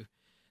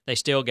 they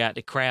still got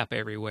the crap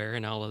everywhere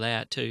and all of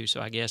that too.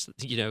 So I guess,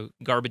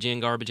 garbage in,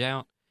 garbage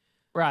out.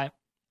 Right.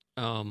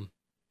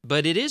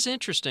 But it is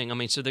interesting. I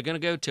mean, so they're going to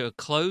go to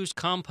closed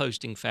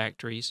composting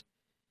factories.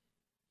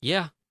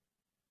 Yeah.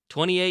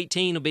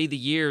 2018 will be the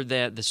year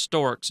that the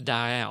storks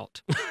die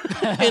out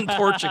in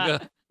Portugal.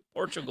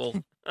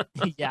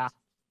 Yeah.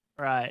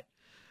 Right.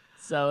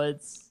 So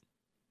it's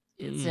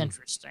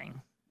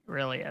interesting. It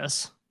really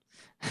is.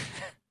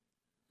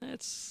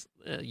 That's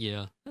a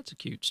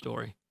cute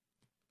story.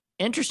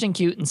 Interesting,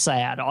 cute, and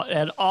sad,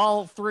 and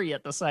all three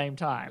at the same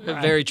time.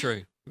 Right? Very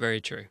true.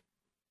 Very true.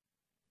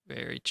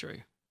 Very true.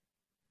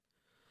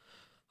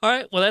 All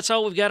right. Well, that's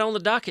all we've got on the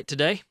docket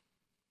today. I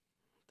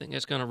think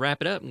that's going to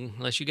wrap it up,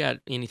 unless you got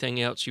anything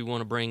else you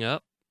want to bring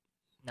up.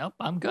 Nope,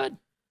 I'm good.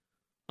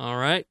 All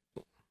right.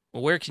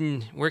 Well, where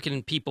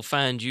can people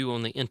find you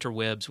on the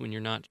interwebs when you're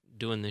not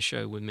doing this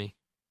show with me?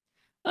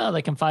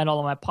 They can find all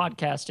of my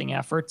podcasting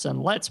efforts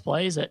and Let's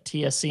Plays at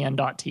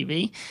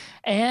tscn.tv.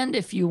 And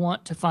if you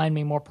want to find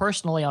me more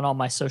personally on all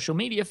my social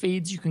media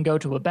feeds, you can go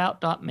to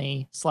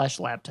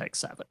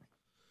about.me/labtech7.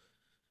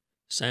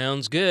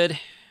 Sounds good.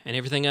 And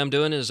everything I'm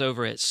doing is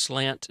over at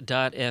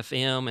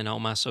slant.fm, and all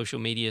my social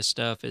media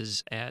stuff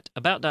is at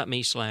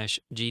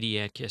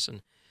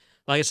about.me/GDAtkinson.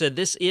 Like I said,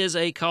 this is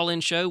a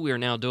call-in show. We are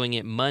now doing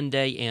it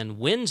Monday and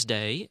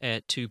Wednesday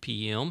at 2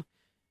 p.m.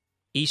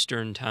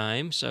 Eastern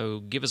Time.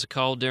 So give us a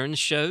call during the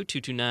show,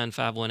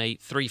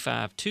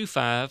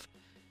 229-518-3525.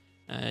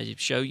 The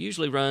show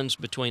usually runs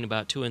between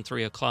about 2 and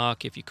 3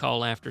 o'clock. If you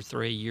call after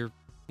 3,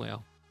 we're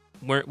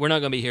not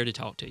going to be here to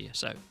talk to you.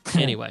 So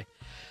anyway,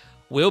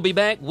 we'll be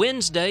back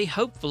Wednesday,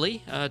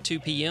 hopefully, 2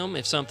 p.m.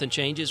 If something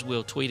changes,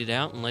 we'll tweet it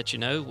out and let you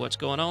know what's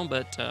going on.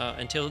 But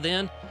until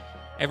then,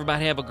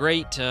 everybody have a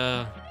great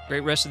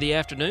rest of the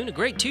afternoon, a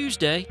great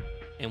Tuesday,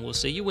 and we'll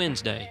see you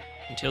Wednesday.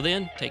 Until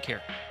then, take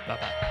care.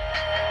 Bye-bye.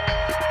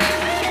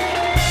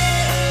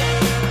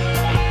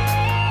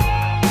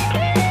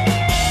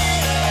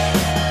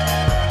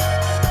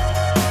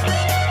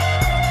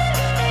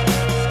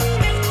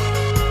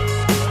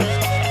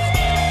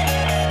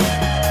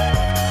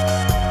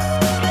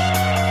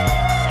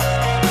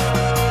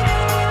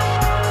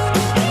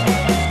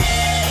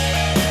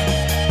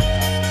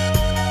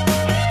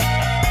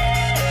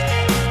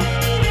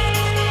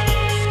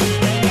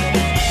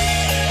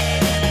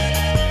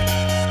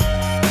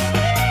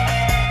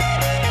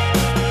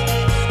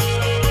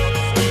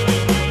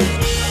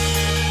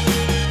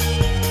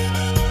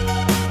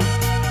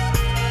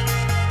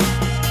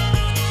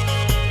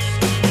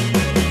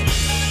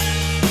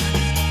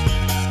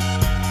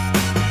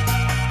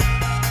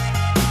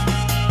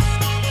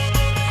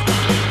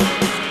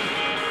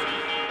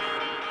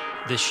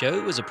 This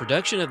show is a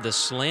production of the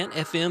Slant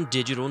FM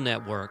Digital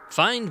Network.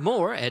 Find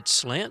more at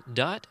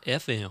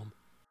slant.fm.